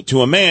ago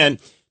to a man.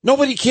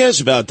 Nobody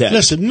cares about that.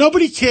 Listen,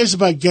 nobody cares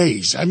about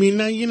gays. I mean,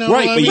 you know.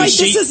 Right, but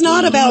this is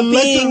not about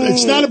being.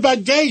 It's not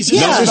about gays.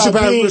 It's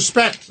about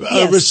respect.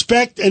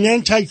 Respect and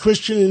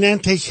anti-Christian and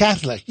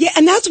anti-Catholic. Yeah,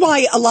 and that's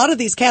why a lot of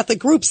these Catholic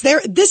groups,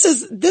 this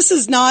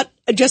is not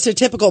just a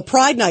typical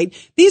Pride night.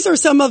 These are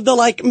some of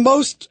the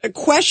most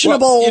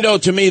questionable. Well,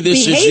 to me,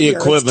 this behavior. is the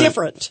equivalent. It's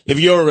different. If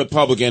you're a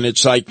Republican,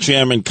 it's like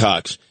Chairman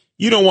Cox.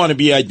 You don't want to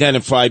be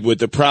identified with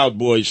the Proud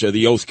Boys or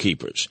the Oath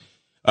Keepers.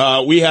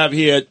 We have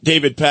here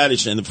David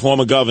Patterson, the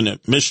former governor,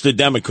 Mr.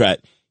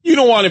 Democrat. You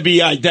don't want to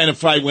be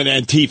identified with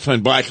Antifa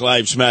and Black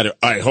Lives Matter,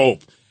 I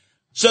hope.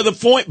 So the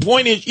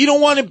point is, you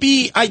don't want to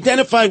be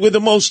identified with the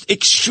most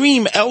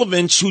extreme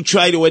elements who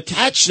try to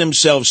attach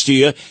themselves to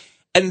you.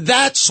 And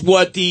that's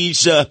what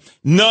these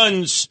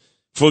nuns,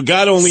 for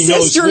God only knows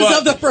what. Sisters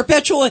of the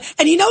Perpetual.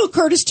 And you know,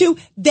 Curtis, too,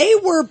 they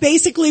were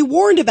basically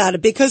warned about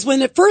it because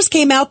when it first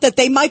came out that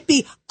they might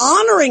be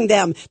honoring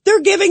them,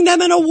 they're giving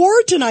them an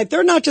award tonight.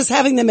 They're not just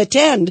having them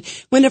attend.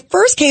 When it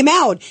first came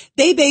out,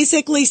 they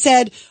basically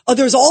said, oh,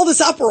 there's all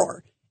this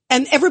uproar.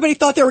 And everybody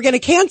thought they were going to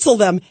cancel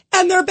them.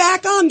 And they're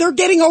back on. They're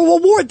getting a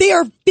reward. They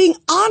are being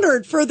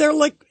honored for their,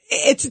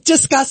 it's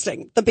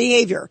disgusting, the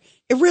behavior.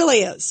 It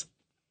really is.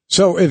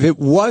 So if it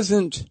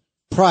wasn't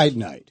Pride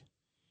Night,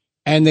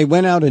 and they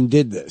went out and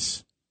did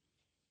this,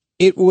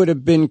 it would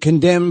have been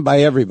condemned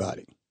by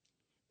everybody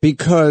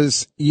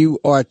because you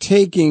are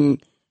taking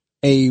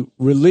a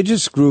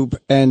religious group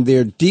and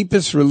their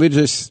deepest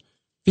religious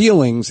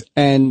feelings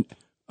and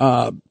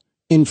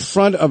in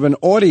front of an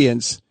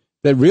audience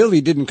that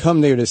really didn't come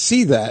there to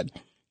see that,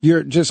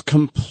 you're just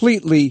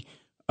completely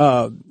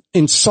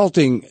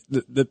insulting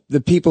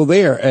the people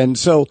there. And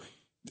so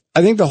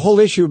I think the whole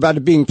issue about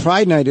it being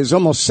Pride Night is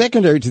almost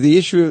secondary to the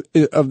issue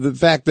of the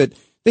fact that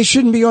they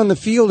shouldn't be on the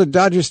field at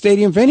Dodger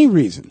Stadium for any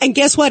reason. And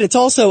guess what? It's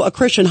also a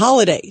Christian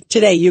holiday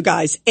today, you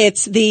guys.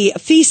 It's the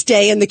feast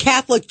day in the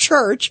Catholic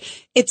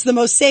Church. It's the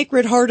most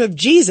sacred heart of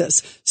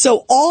Jesus.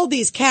 So all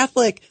these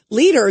Catholic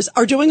leaders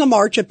are doing a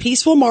march, a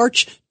peaceful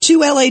march to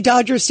LA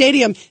Dodger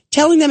Stadium,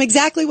 telling them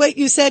exactly what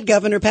you said,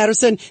 Governor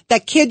Patterson,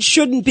 that kids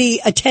shouldn't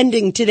be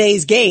attending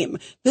today's game,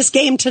 this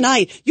game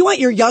tonight. You want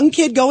your young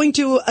kid going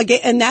to a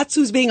game, and that's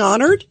who's being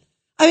honored?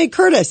 I mean,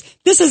 Curtis,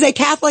 this is a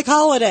Catholic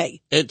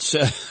holiday. It's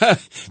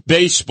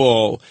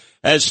baseball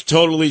has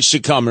totally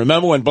succumbed.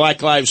 Remember when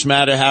Black Lives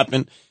Matter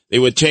happened? They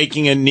were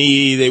taking a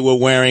knee. They were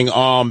wearing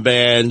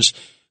armbands.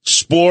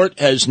 Sport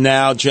has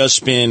now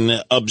just been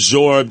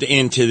absorbed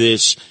into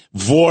this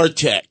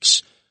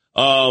vortex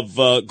of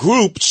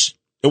groups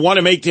that want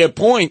to make their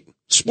point,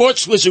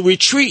 sports was a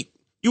retreat.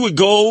 You would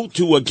go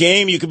to a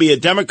game. You could be a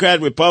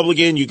Democrat,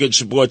 Republican. You could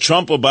support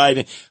Trump or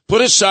Biden.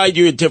 Put aside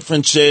your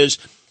differences.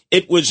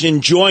 It was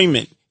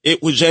enjoyment.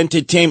 It was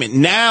entertainment.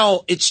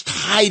 Now it's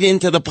tied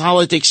into the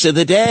politics of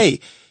the day.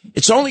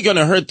 It's only going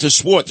to hurt the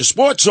sport. The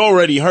sport's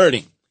already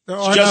hurting.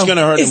 It's just going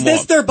to hurt them more. Is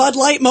this their Bud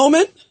Light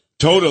moment?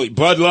 Totally.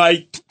 Bud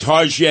Light,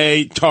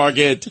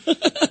 Target,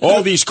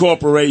 all these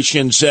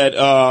corporations that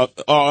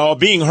are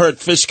being hurt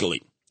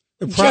fiscally.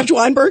 Judge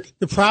Weinberg?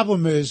 The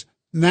problem is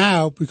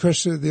now,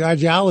 because of the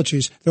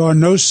ideologies, there are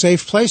no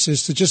safe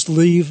places to just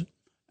leave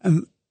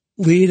and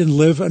lead and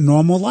live a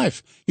normal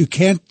life. You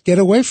can't get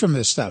away from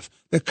this stuff.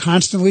 They're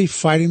constantly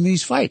fighting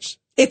these fights.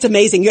 It's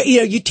amazing.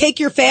 You take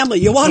your family.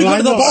 You want to go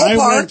to the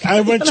ballpark.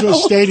 I went to a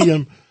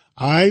stadium.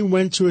 I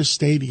went to a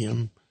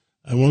stadium.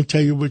 I won't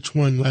tell you which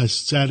one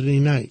last Saturday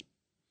night.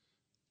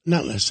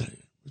 Not last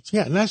Saturday.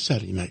 Yeah, last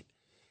Saturday night.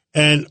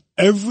 And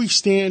every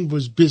stand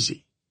was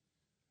busy.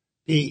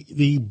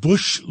 The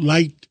Busch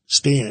Light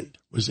stand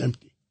was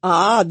empty.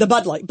 The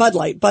Bud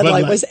Light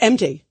was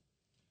empty.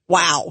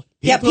 Wow.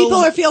 People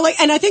are feeling,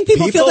 and I think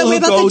people feel that way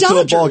about the Dodgers. People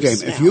who go to a ball game,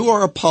 if you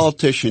are a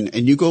politician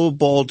and you go to a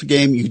ball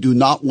game, you do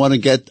not want to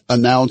get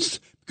announced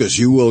because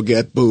you will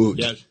get booed.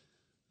 Yes.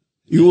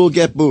 You will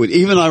get booed.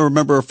 Even I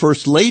remember a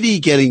first lady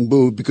getting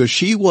booed because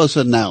she was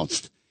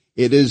announced.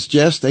 It is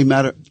just a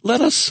matter.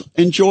 Let us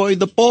enjoy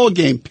the ball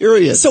game,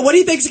 period. So what do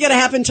you think is going to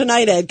happen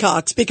tonight, Ed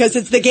Cox? Because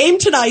it's the game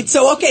tonight.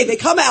 So, okay, they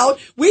come out.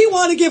 We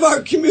want to give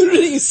our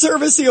community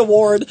service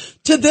award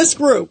to this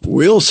group.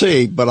 We'll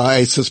see, but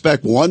I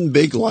suspect one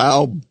big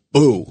loud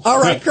boo. All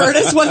right,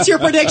 Curtis, what's your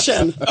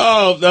prediction?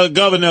 Oh, the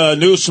Governor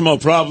Newsom will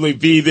probably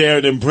be there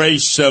and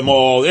embrace them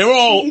all. They're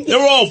all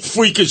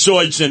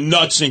freakazoids and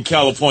nuts in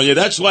California.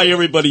 That's why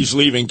everybody's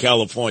leaving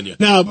California.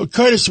 Now, but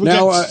Curtis, we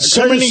got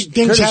so many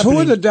things happening. Who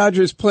are the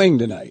Dodgers playing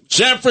tonight?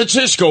 San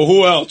Francisco.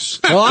 Who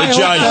else? Well, the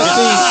Giants.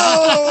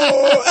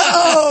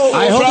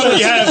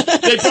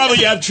 They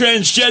probably have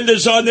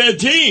transgenders on their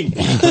team.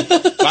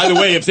 By the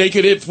way, if they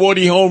could hit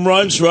 40 home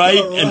runs, right,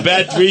 and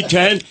bat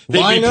 310,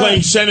 they'd be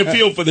playing center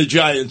field for the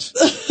Giants.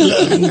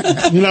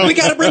 We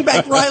got to bring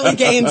back Riley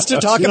Gaines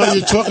to talk about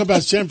that. Talk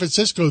about San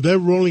Francisco. They're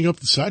rolling up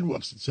the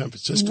sidewalks in San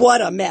Francisco.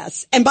 What a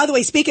mess. And by the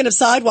way, speaking of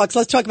sidewalks,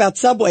 let's talk about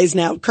subways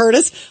now.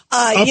 Curtis, give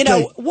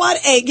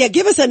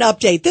us an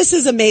update. This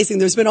is amazing.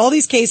 There's been all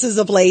these cases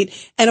of late.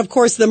 And of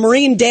course, the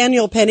Marine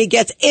Daniel Penny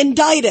gets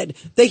indicted.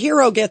 The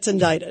hero gets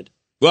indicted.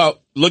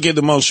 Well, look at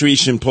the most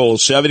recent poll.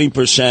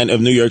 70%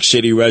 of New York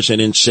City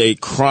residents say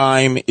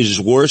crime is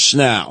worse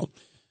now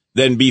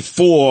than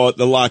before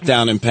the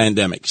lockdown and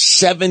pandemic.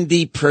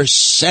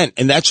 70%.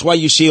 And that's why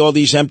you see all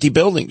these empty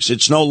buildings.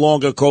 It's no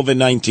longer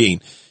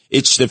COVID-19.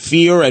 It's the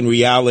fear and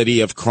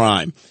reality of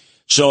crime.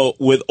 So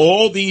with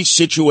all these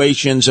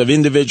situations of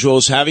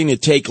individuals having to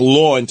take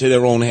law into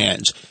their own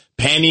hands,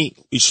 Penny,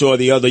 we saw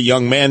the other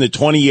young man, the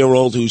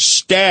 20-year-old who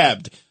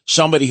stabbed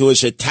somebody who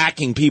was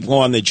attacking people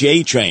on the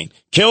J train,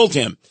 killed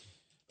him.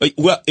 But,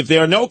 well, if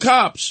there are no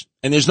cops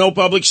and there's no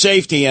public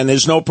safety and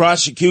there's no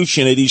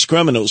prosecution of these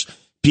criminals,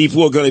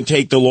 people are going to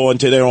take the law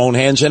into their own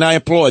hands, and I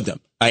applaud them.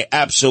 I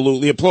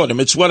absolutely applaud them.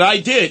 It's what I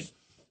did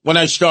when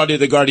I started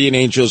the Guardian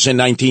Angels in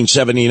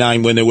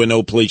 1979 when there were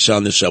no police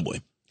on the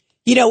subway.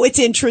 You know, it's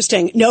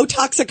interesting. No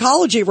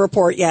toxicology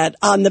report yet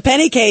on the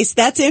Penny case.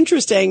 That's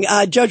interesting.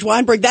 Judge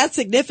Weinberg, that's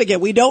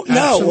significant. We don't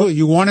know. Absolutely.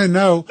 You want to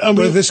know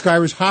whether this guy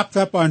was hopped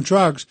up on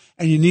drugs,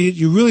 and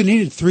you really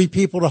needed 3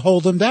 people to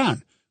hold him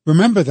down.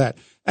 Remember that.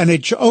 And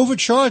they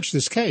overcharged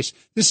this case.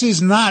 This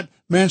is not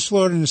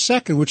manslaughter in the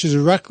second, which is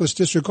a reckless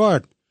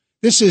disregard.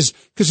 This is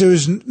because there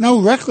was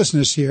no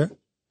recklessness here.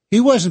 He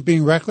wasn't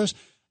being reckless.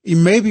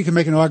 Maybe you can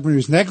make an argument he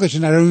was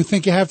negligent. I don't even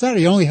think you have that.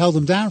 He only held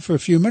him down for a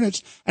few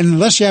minutes. And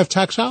unless you have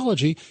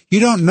toxicology, you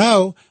don't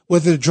know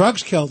whether the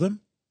drugs killed him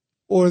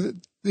or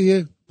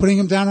the putting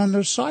him down on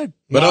the side.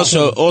 But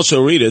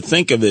also, Rita,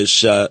 think of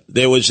this.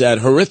 There was that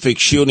horrific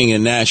shooting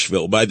in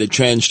Nashville by the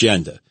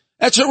transgender.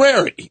 That's a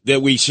rarity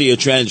that we see a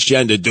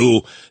transgender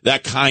do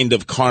that kind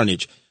of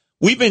carnage.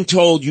 We've been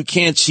told you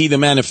can't see the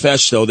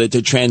manifesto that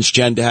the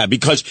transgender had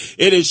because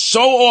it is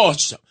so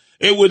awesome.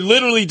 It would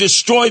literally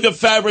destroy the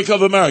fabric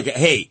of America.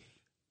 Hey,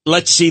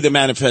 let's see the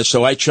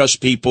manifesto. I trust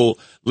people.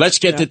 Let's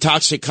get the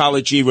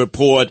toxicology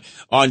report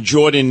on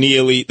Jordan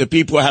Neely. The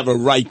people have a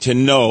right to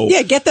know.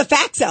 Yeah, get the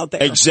facts out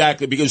there.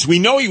 Exactly, because we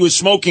know he was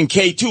smoking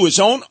K2. His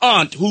own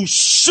aunt, who's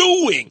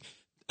suing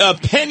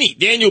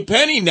Daniel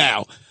Penny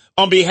now,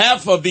 on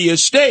behalf of the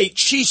estate,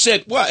 she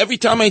said, well, every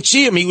time I'd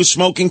see him, he was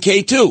smoking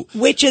K2.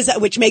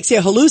 Which makes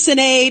you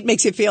hallucinate,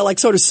 makes you feel like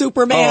sort of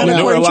Superman,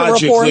 according to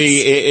reports.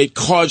 Neurologically, it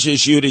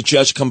causes you to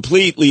just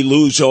completely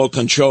lose all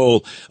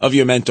control of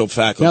your mental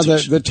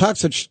faculties. Now, the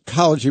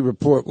toxicology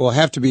report will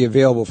have to be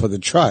available for the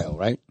trial,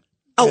 right?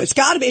 Oh, it's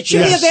got to be. It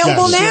should be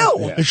available now.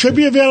 Yeah. It should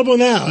be available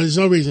now. There's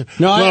no reason.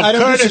 No, I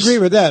don't disagree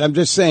with that. I'm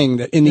just saying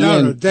that in the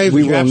end, Dave,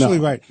 we you're will absolutely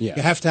know. right. Yeah.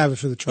 You have to have it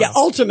for the trial. Yeah,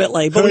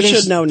 ultimately, but Curtis, we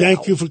should know now.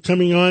 Thank you for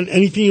coming on.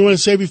 Anything you want to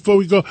say before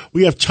we go?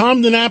 We have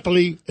Tom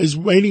DiNapoli is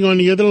waiting on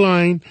the other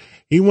line.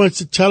 He wants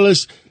to tell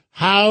us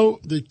how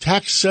the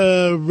tax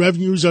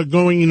revenues are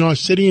going in our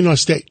city and our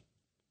state?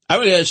 I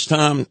would ask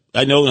Tom,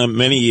 I know him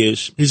many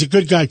years. He's a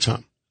good guy,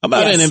 Tom. How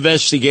about an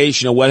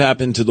investigation of what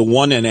happened to the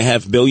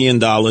 $1.5 billion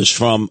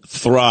from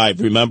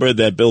Thrive? Remember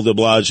that Bill de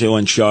Blasio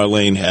and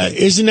Charlene had?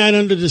 Isn't that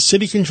under the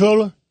city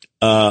controller?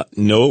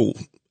 No.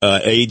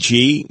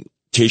 AG,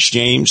 Tish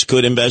James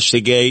could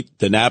investigate.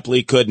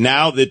 DiNapoli could.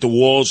 Now that the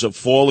walls are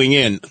falling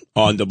in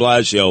on de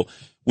Blasio,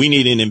 we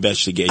need an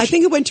investigation. I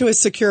think it went to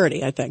his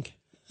security, I think.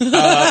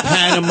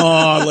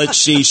 Panama, let's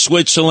see,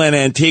 Switzerland,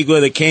 Antigua,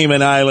 the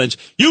Cayman Islands.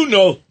 You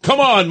know, come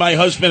on, my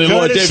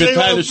husband-in-law, David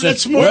Patterson.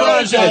 Let's move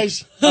on,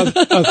 guys.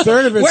 A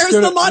third of it's Where's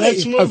the money?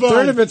 A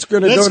third of it's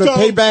going to go to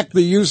pay back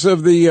the use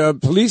of the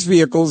police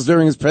vehicles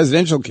during his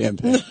presidential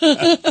campaign.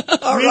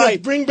 All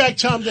right. Bring back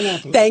Tom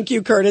DiNapoli. Thank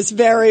you, Curtis,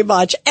 very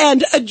much.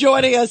 And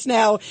joining us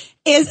now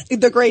is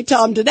the great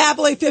Tom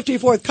DiNapoli,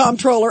 54th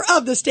Comptroller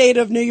of the state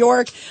of New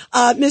York.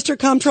 Mr.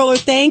 Comptroller,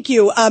 thank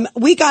you.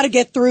 We got to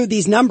get through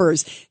these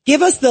numbers.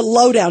 Give us the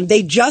lowdown.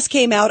 They just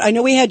came out. I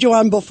know we had you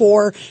on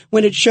before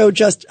when it showed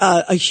just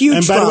a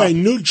huge drop. And by the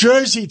way, New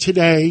Jersey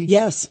today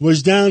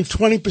was down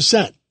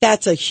 20%.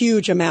 That's a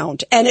huge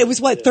amount. And it was,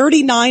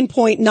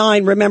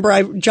 39.9.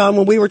 Remember, John,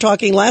 when we were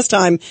talking last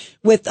time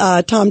with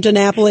Tom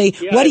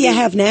DiNapoli, what do you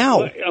have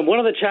now? One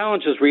of the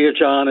challenges, Rita,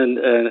 John,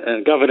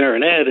 and Governor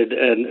and Ed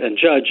and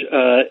Judge,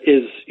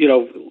 is,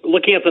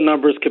 looking at the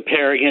numbers,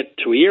 comparing it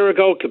to a year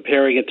ago,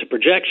 comparing it to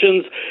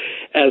projections.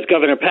 As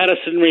Governor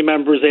Patterson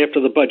remembers, after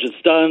the budget's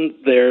done,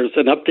 there's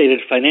an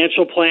updated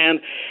financial plan.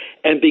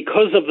 And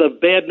because of the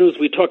bad news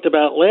we talked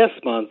about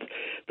last month,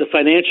 the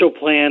financial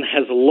plan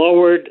has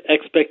lowered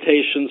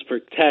expectations for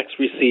tax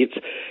receipts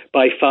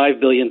by $5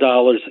 billion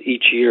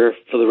each year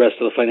for the rest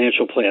of the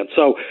financial plan.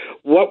 So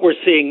what we're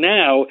seeing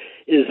now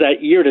is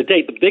that year to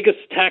date, the biggest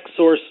tax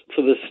source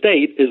for the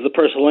state is the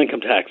personal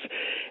income tax.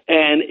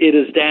 And it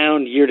is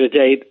down year to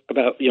date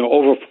about,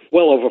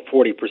 well over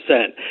 40%.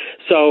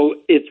 So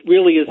it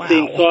really is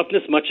seeing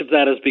softness. Much of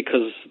that is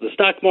because of the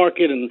stock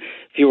market and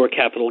fewer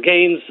capital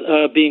gains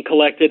being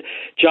collected.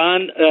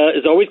 John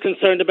is always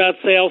concerned about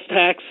sales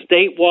tax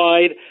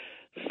statewide.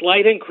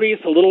 Slight increase,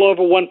 a little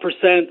over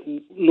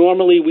 1%.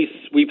 Normally,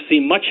 we've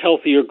seen much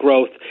healthier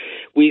growth.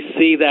 We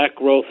see that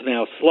growth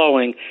now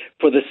slowing.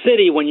 For the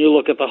city, when you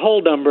look at the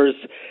whole numbers,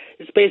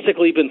 it's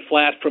basically been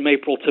flat from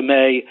April to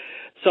May.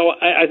 So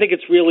I think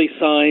it's really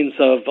signs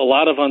of a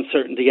lot of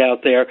uncertainty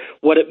out there.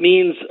 What it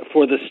means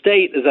for the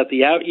state is that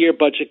the out-year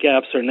budget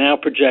gaps are now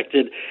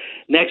projected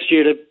next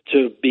year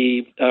to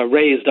be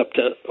raised up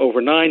to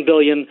over $9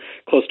 billion,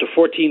 close to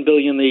 $14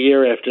 billion the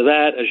year after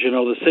that. As you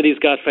know, the city's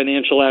got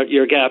financial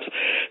out-year gaps.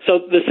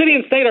 So the city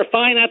and state are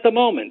fine at the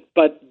moment,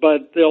 but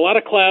there are a lot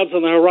of clouds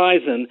on the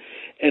horizon.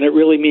 And it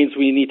really means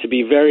we need to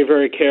be very,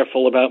 very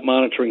careful about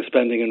monitoring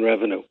spending and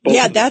revenue.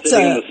 That's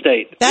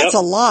a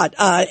lot.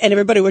 And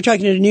everybody, we're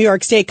talking to New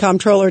York State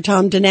Comptroller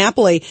Tom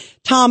DiNapoli.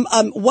 Tom,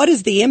 what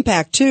is the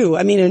impact too?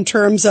 I mean, in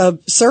terms of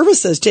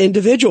services to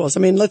individuals.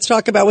 I mean, let's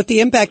talk about what the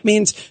impact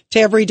means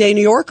to everyday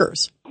New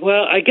Yorkers.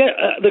 Well, I get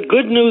the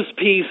good news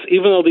piece.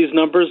 Even though these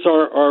numbers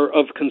are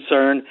of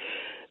concern,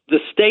 the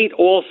state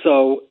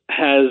also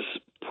has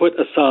put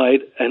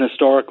aside an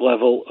historic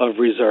level of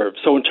reserve.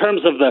 So in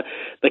terms of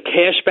the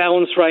cash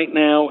balance right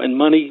now and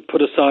money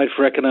put aside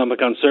for economic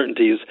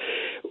uncertainties,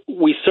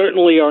 we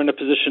certainly are in a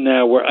position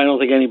now where I don't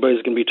think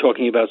anybody's going to be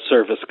talking about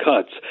service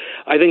cuts.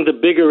 I think the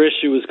bigger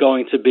issue is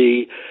going to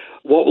be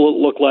what will it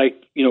look like,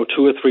 2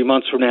 or 3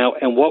 months from now,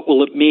 and what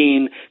will it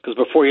mean? Because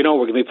before you know,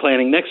 we're going to be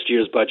planning next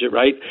year's budget,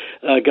 right?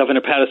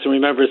 Governor Patterson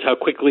remembers how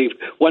quickly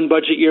one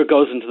budget year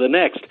goes into the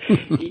next.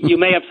 You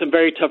may have some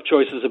very tough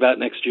choices about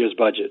next year's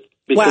budget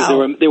because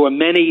there were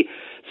many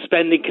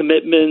spending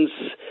commitments,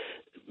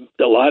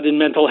 a lot in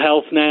mental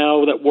health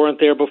now that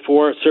weren't there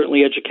before,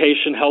 certainly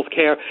education,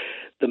 healthcare.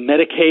 The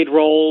Medicaid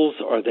rolls,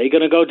 are they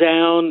going to go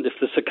down? If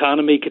this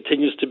economy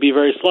continues to be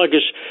very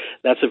sluggish,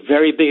 that's a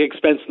very big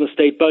expense in the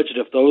state budget.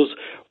 If those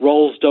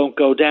rolls don't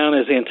go down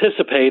as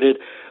anticipated,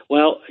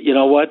 well, you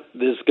know what?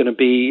 There's going to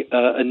be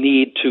a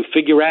need to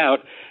figure out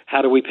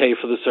how do we pay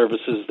for the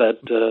services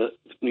that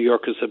New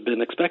Yorkers have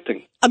been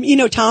expecting.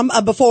 Tom,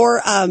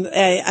 before,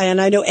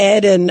 and I know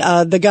Ed and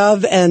the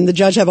Gov and the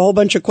judge have a whole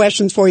bunch of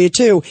questions for you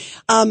too.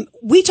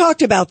 We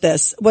talked about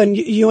this when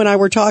you and I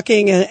were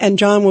talking, and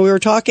John, when we were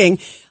talking,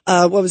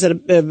 what was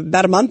it,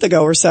 about a month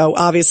ago or so,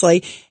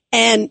 obviously.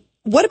 And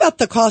what about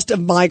the cost of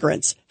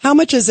migrants? How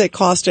much is it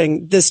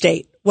costing the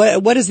state?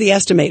 What is the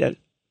estimated?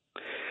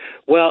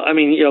 Well, I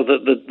mean,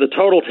 the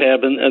total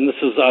tab, and this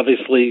is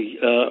obviously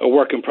a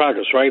work in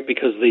progress, right?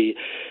 Because the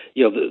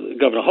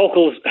Governor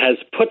Hochul has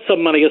put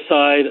some money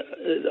aside.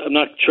 I'm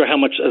not sure how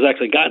much has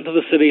actually gotten to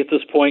the city at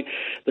this point.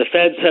 The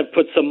feds have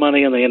put some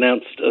money, and they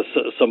announced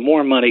some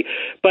more money,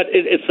 but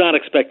it's not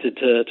expected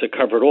to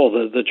cover it all.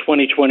 The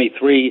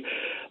 2023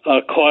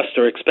 costs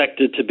are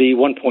expected to be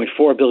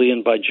 $1.4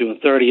 billion by June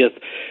 30th.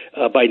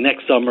 By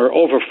next summer,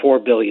 over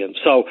 $4 billion.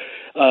 So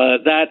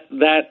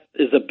that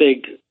is a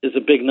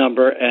big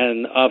number,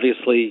 and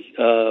obviously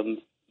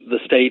the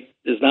state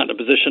is not in a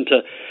position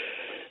to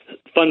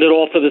fund it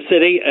all for the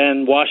city,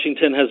 and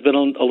Washington has been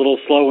a little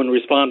slow in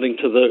responding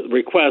to the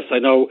requests. I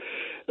know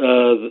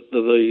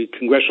the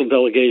congressional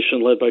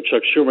delegation led by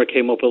Chuck Schumer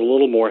came up with a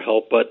little more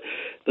help, but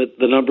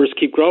the numbers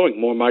keep growing.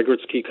 More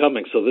migrants keep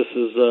coming. So this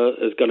is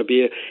going to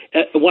be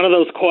one of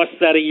those costs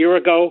that a year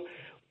ago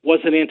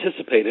wasn't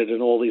anticipated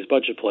in all these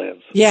budget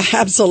plans. Yeah,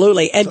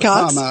 absolutely. Ed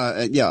Cox?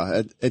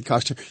 Ed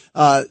Cox here.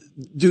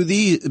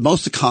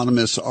 Most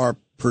economists are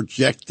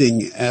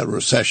projecting a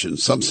recession.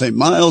 Some say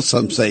mild,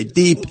 some say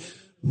deep,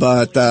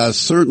 but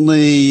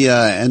certainly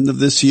end of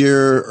this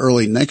year,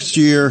 early next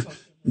year.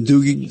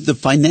 Do the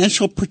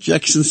financial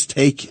projections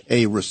take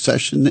a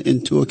recession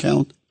into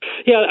account?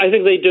 Yeah, I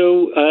think they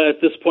do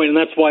at this point, and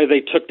that's why they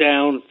took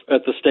down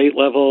at the state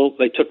level.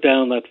 They took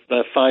down that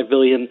 $5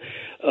 billion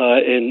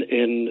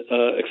in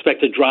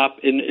expected drop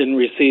in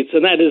receipts,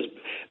 and that is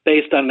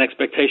based on an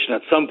expectation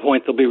at some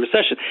point there'll be a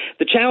recession.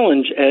 The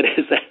challenge, Ed,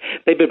 is that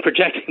they've been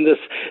projecting this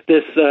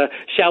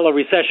shallow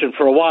recession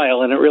for a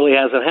while, and it really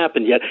hasn't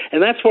happened yet.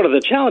 And that's one of the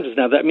challenges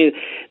now.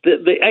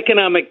 The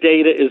economic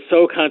data is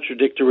so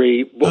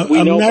contradictory.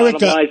 We know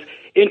bottom line,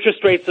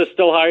 interest rates are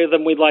still higher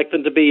than we'd like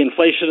them to be.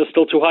 Inflation is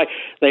still too high.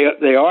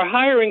 They are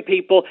hiring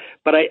people,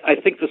 but I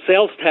think the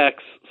sales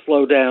tax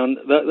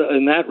slowdown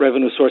in that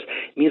revenue source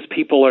means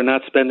people are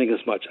not spending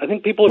as much. I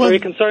think people are very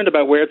concerned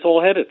about where it's all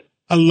headed.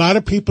 A lot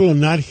of people are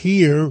not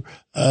here.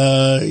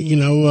 They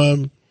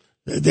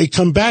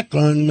come back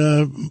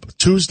on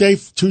Tuesday,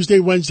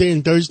 Wednesday,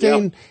 and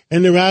Thursday,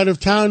 and they're out of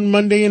town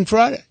Monday and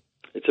Friday.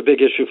 It's a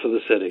big issue for the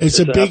city. It's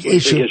a big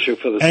issue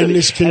for the city. And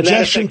this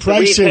congestion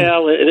pricing.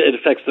 Retail, it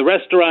affects the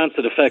restaurants.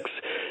 It affects,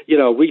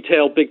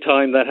 retail big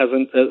time. That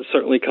hasn't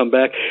certainly come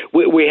back.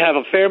 We have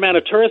a fair amount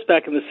of tourists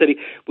back in the city.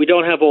 We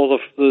don't have all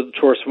the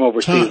tourists from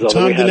overseas,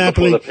 although we had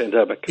before the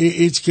pandemic.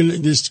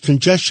 This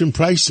congestion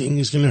pricing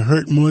is going to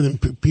hurt more than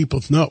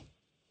people know.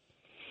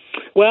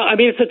 Well, I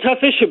mean, it's a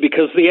tough issue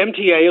because the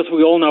MTA, as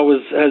we all know,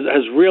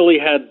 has really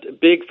had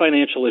big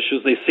financial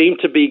issues. They seem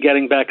to be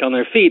getting back on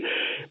their feet.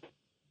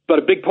 But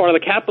a big part of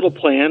the capital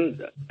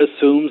plan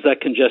assumes that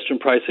congestion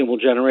pricing will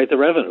generate the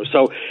revenue.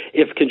 So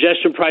if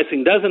congestion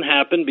pricing doesn't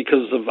happen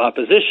because of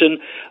opposition,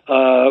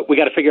 we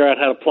got to figure out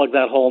how to plug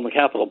that hole in the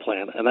capital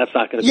plan, and that's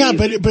not going to be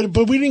easy.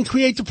 But we didn't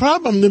create the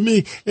problem.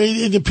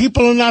 The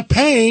people are not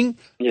paying.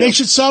 Yeah. They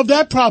should solve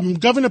that problem.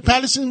 Governor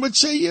Patterson would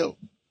say you.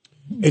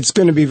 It's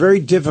going to be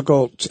very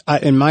difficult,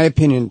 in my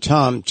opinion,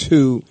 Tom,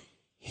 to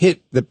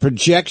hit the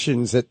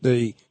projections that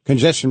the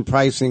congestion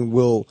pricing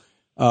will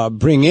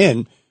bring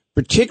in,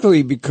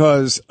 particularly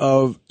because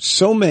of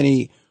so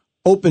many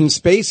open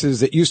spaces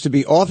that used to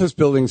be office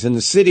buildings in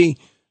the city,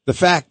 the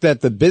fact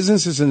that the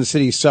businesses in the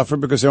city suffer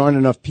because there aren't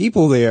enough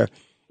people there,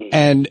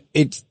 and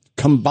it's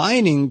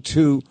combining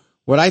to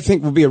what I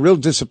think will be a real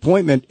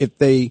disappointment if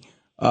they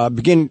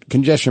begin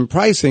congestion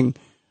pricing.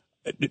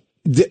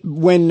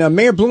 When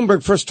Mayor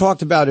Bloomberg first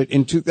talked about it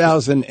in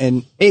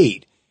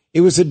 2008,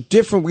 it was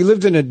we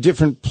lived in a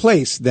different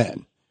place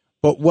then.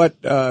 But what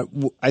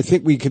I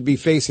think we could be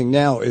facing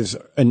now is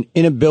an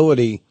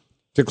inability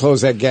to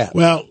close that gap.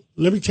 Well,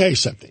 let me tell you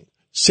something.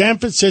 San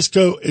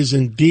Francisco is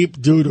in deep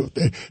doo-doo.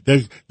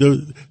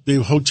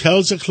 The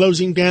hotels are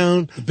closing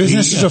down. The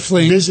businesses are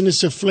fleeing.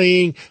 Businesses are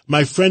fleeing.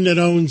 My friend that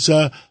owns,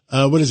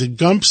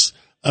 Gumps,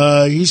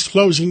 he's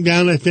closing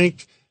down, I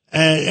think.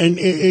 And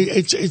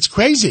it's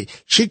crazy.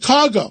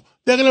 Chicago,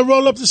 they're going to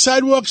roll up the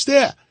sidewalks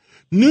there.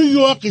 New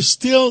York is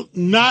still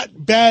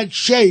not bad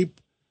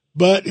shape,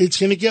 but it's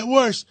going to get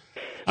worse.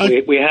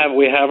 We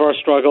have our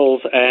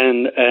struggles,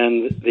 and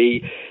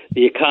the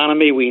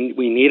economy. We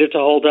need it to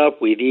hold up.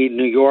 We need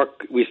New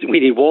York. We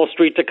need Wall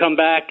Street to come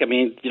back. I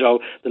mean, the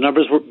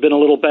numbers have been a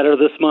little better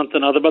this month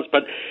than other months,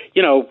 but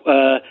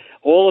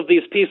all of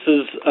these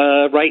pieces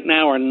right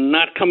now are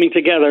not coming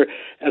together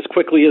as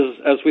quickly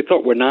as we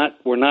thought. We're not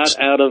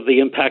out of the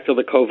impact of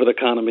the COVID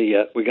economy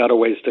yet. We got a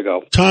ways to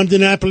go. Tom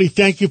DiNapoli,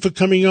 thank you for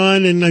coming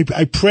on, and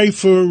I pray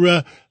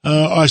for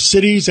our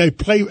cities. I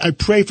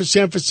pray for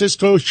San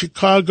Francisco,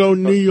 Chicago,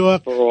 New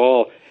York. For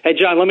all. Hey,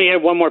 John, let me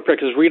add one more pick,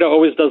 because Rita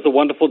always does the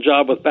wonderful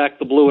job with Back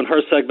the Blue in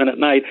her segment at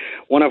night.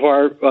 One of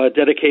our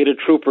dedicated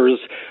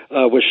troopers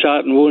was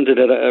shot and wounded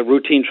at a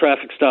routine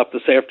traffic stop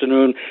this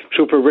afternoon.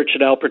 Trooper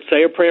Richard Alpert,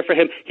 say a prayer for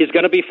him. He's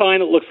going to be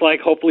fine, it looks like.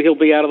 Hopefully he'll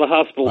be out of the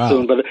hospital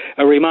soon. But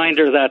a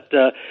reminder that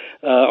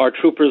our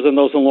troopers and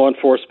those in law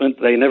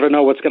enforcement, they never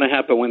know what's going to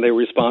happen when they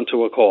respond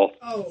to a call.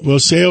 We'll all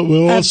say a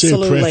prayer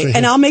for him.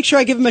 And I'll make sure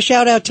I give him a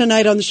shout out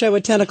tonight on the show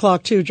at 10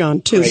 o'clock too,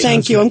 John, too. Great.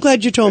 Thank you. I'm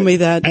glad you told me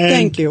that. And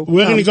thank you.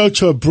 We're going to go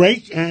to a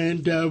break,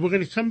 and we're going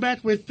to come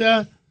back with...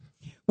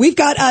 We've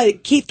got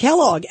Keith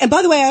Kellogg. And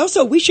by the way,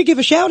 we should give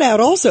a shout out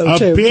also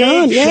to a big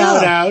John.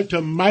 shout out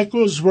to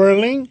Michael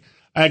Zwirling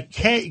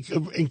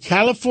in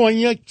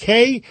California,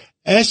 KSCO.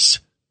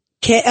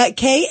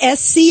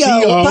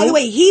 By the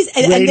way,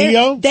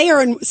 they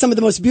are in some of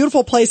the most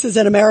beautiful places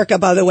in America,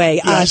 by the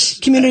way. Yes.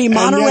 Community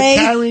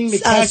Monterey,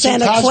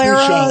 Santa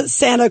Clara,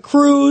 Santa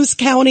Cruz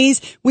counties.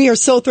 We are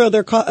so thrilled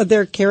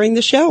they're carrying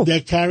the show. They're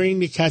carrying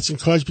the Cats and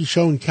Cosby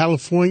show in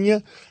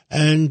California.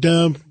 And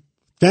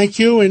thank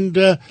you.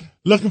 And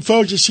Looking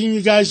forward to seeing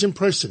you guys in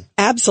person.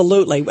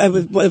 Absolutely.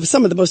 It was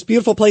some of the most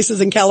beautiful places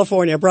in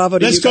California. Bravo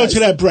to you guys. Let's go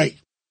to that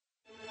break.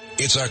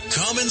 It's a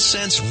common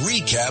sense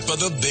recap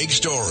of the big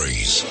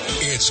stories.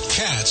 It's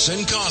Katz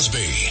and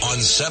Cosby on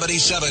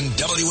 77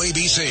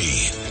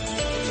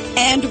 WABC.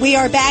 And we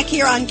are back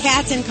here on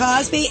Katz and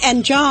Cosby.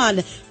 And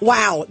John,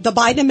 wow, the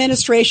Biden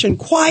administration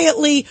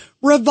quietly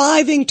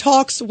reviving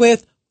talks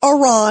with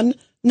Iran,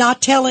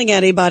 not telling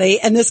anybody.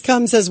 And this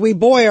comes as we,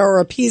 are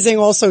appeasing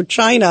also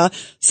China.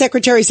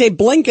 Secretary of State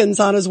Blinken's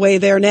on his way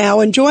there now.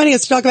 And joining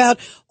us to talk about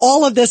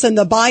all of this and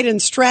the Biden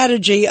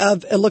strategy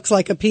of, it looks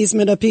like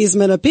appeasement,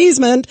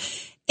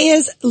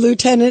 is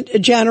Lieutenant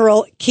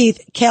General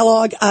Keith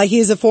Kellogg. He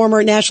is a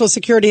former national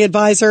security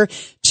advisor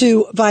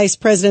to Vice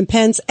President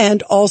Pence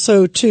and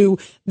also to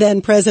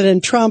then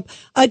President Trump.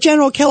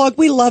 General Kellogg,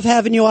 we love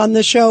having you on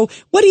the show.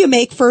 What do you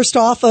make, first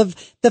off, of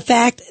the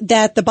fact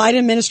that the Biden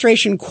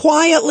administration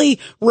quietly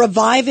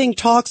reviving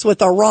talks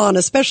with Iran,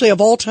 especially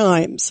of all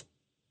times?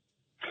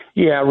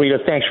 Yeah, Rita,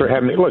 thanks for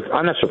having me. Look,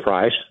 I'm not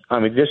surprised. I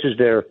mean, this is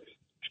their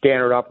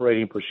standard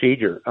operating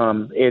procedure.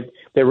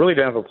 They really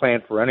don't have a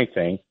plan for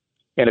anything.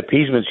 And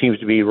appeasement seems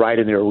to be right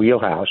in their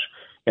wheelhouse.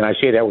 And I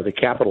say that with a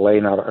capital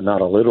A,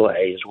 not a little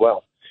a as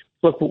well.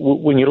 Look,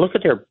 when you look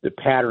at the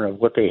pattern of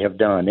what they have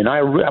done, and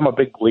I'm a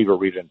big believer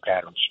in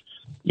patterns.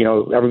 You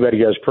know, everybody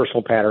does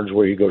personal patterns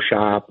where you go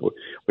shop,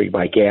 where you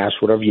buy gas,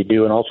 whatever you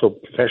do, and also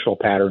professional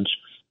patterns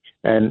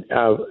and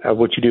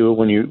what you do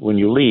when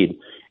you lead.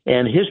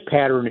 And his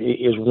pattern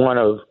is one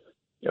of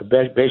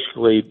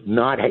basically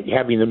not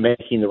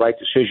making the right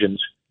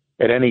decisions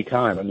at any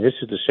time. I mean, this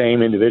is the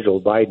same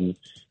individual, Biden,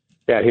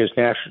 that his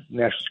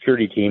national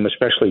security team,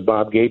 especially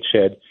Bob Gates,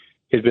 said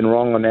has been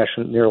wrong on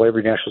nearly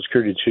every national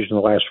security decision in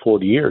the last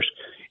 40 years.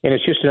 And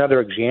it's just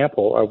another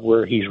example of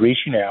where he's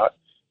reaching out.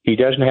 He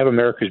doesn't have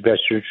America's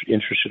best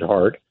interest at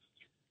heart.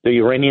 The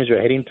Iranians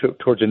are heading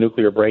towards a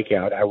nuclear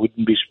breakout. I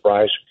wouldn't be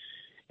surprised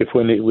if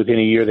within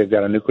a year they've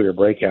got a nuclear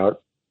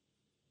breakout.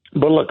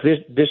 But look,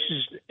 this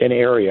is an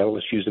area,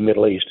 let's use the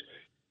Middle East,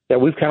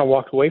 that we've kind of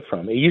walked away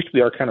from. It used to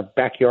be our kind of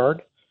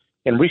backyard.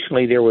 And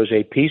recently there was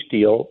a peace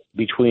deal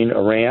between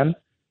Iran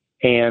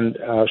and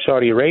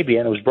Saudi Arabia,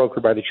 and it was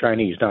brokered by the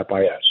Chinese, not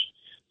by us.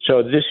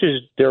 So this is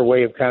their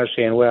way of kind of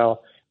saying,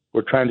 well,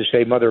 we're trying to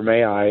say Mother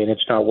May I, and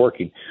it's not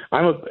working.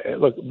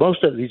 Look,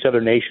 most of these other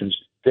nations,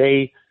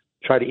 they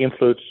try to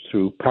influence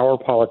through power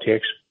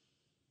politics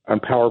and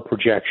power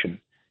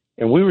projection.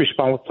 And we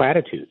respond with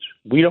platitudes.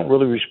 We don't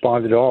really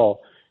respond at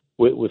all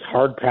with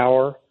hard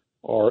power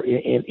or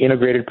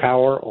integrated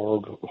power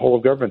or whole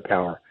of government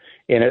power.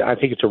 And I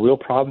think it's a real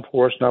problem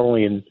for us, not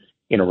only in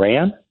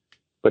Iran,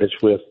 but it's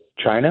with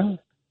China,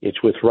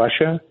 it's with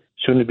Russia,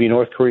 soon to be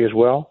North Korea as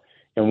well.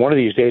 And one of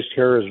these days,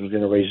 terrorism is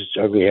going to raise its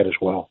ugly head as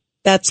well.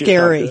 That's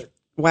scary.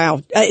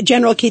 Wow.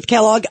 General Keith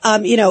Kellogg,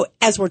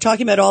 as we're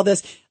talking about all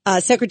this,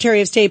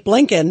 Secretary of State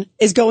Blinken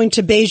is going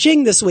to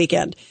Beijing this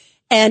weekend.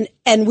 And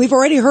we've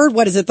already heard,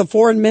 the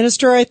foreign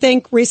minister, I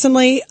think,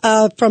 recently,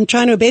 from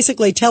China, who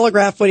basically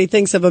telegraphed what he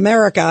thinks of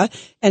America.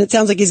 And it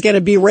sounds like he's going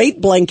to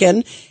berate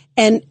Blinken.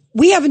 And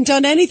we haven't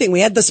done anything.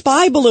 We had the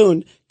spy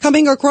balloon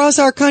coming across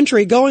our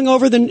country, going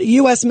over the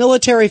U.S.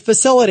 military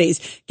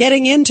facilities,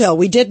 getting intel.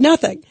 We did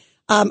nothing.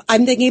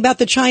 I'm thinking about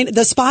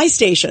the spy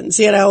stations,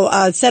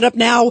 set up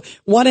now,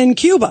 one in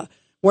Cuba.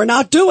 We're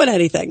not doing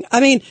anything.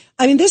 I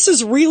mean, this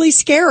is really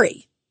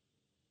scary.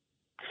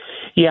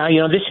 Yeah,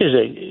 this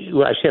is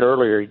what I said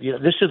earlier.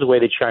 This is the way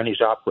the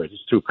Chinese operate.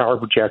 It's through power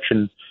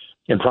projection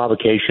and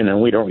provocation,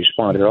 and we don't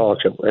respond at all,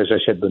 except, as I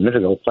said a minute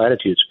ago,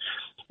 platitudes.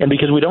 And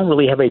because we don't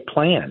really have a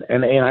plan.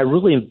 And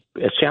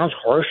it sounds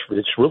harsh, but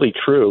it's really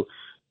true.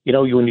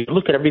 When you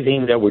look at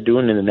everything that we're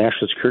doing in the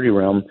national security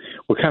realm,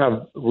 we're kind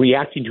of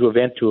reacting to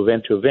event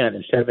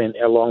instead of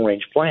a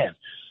long-range plan.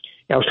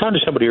 And I was talking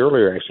to somebody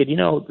earlier. I said,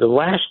 the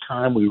last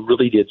time we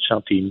really did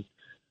something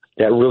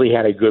that really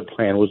had a good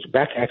plan was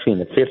back actually in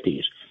the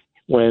 50s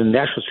when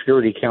National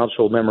Security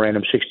Council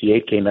Memorandum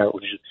 68 came out,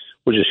 which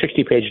was a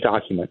 60-page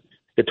document.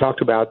 It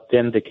talked about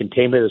then the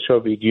containment of the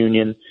Soviet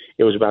Union.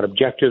 It was about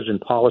objectives and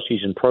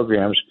policies and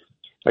programs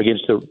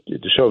against the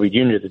Soviet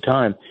Union at the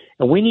time.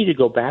 And we need to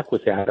go back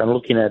with that and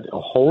looking at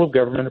a whole of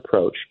government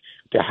approach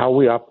to how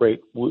we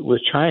operate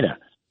with China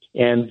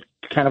and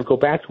kind of go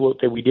back to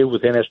what we did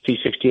with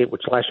NSP 68,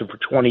 which lasted for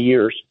 20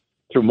 years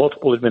through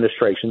multiple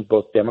administrations,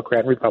 both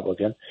Democrat and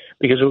Republican,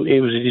 because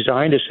it was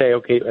designed to say,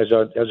 okay, as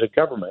a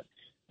government,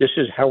 this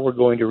is how we're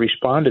going to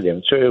respond to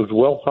them. So it was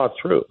well thought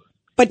through.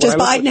 But does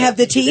Biden have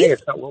the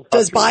teeth?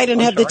 Does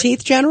Biden have the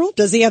teeth, General?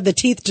 Does he have the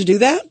teeth to do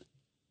that?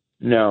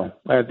 No,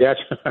 that's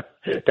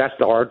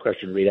the hard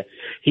question, Rita.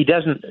 He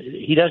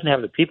doesn't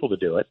have the people to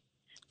do it.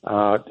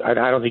 I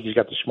don't think he's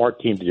got the smart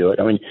team to do it.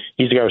 I mean,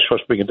 he's the guy who was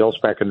supposed to bring adults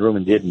back in the room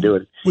and didn't do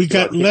it. We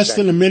got less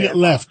than a minute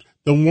left.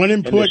 The one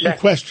important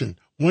question.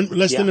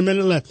 Than a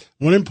minute left.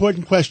 One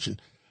important question.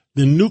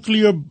 The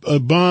nuclear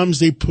bombs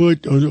they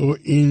put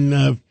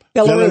in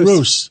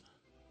Belarus.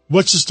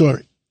 What's the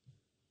story?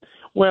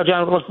 Well,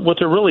 John, what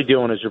they're really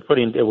doing is they're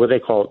putting what they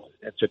call,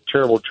 it's a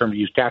terrible term to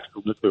use,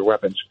 tactical nuclear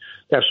weapons.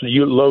 That's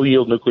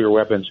low-yield nuclear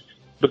weapons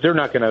but they're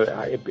not going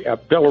to.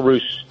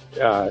 Belarus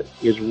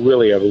is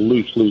really a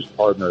lose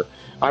partner.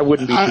 I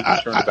wouldn't be too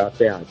concerned about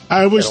that.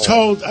 I was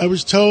told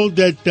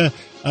that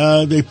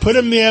they put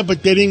them there,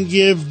 but they didn't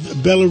give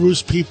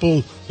Belarus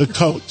people the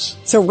codes.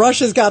 So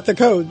Russia's got the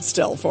code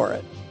still for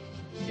it.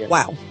 Yeah.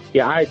 Wow.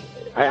 Yeah,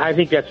 I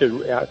think that's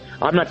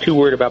I'm not too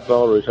worried about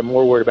Belarus. I'm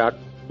more worried about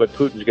what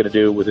Putin's going to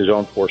do with his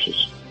own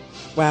forces.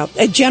 Wow.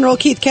 General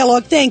Keith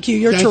Kellogg, thank you.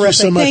 You're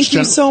terrific. Thank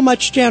you so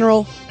much,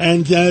 General.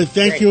 And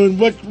thank you. And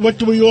what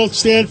do we all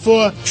stand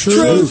for?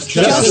 Truth,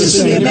 justice,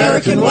 and the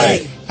American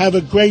way. Have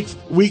a great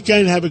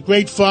weekend. Have a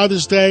great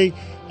Father's Day.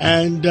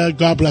 And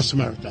God bless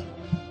America.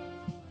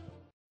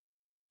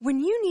 When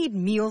you need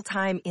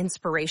mealtime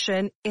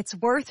inspiration, it's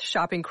worth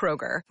shopping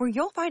Kroger, where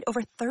you'll find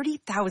over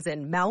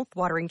 30,000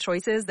 mouth-watering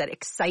choices that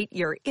excite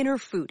your inner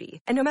foodie.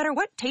 And no matter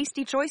what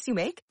tasty choice you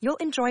make, you'll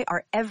enjoy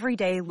our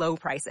everyday low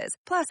prices,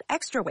 plus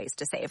extra ways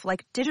to save,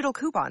 like digital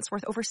coupons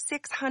worth over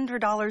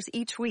 $600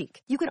 each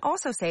week. You can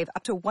also save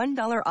up to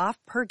 $1 off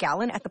per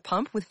gallon at the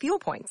pump with fuel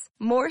points.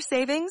 More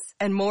savings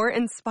and more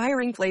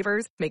inspiring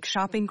flavors make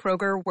shopping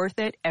Kroger worth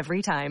it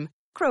every time.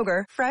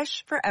 Kroger,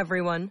 fresh for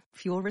everyone.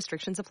 Fuel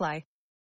restrictions apply.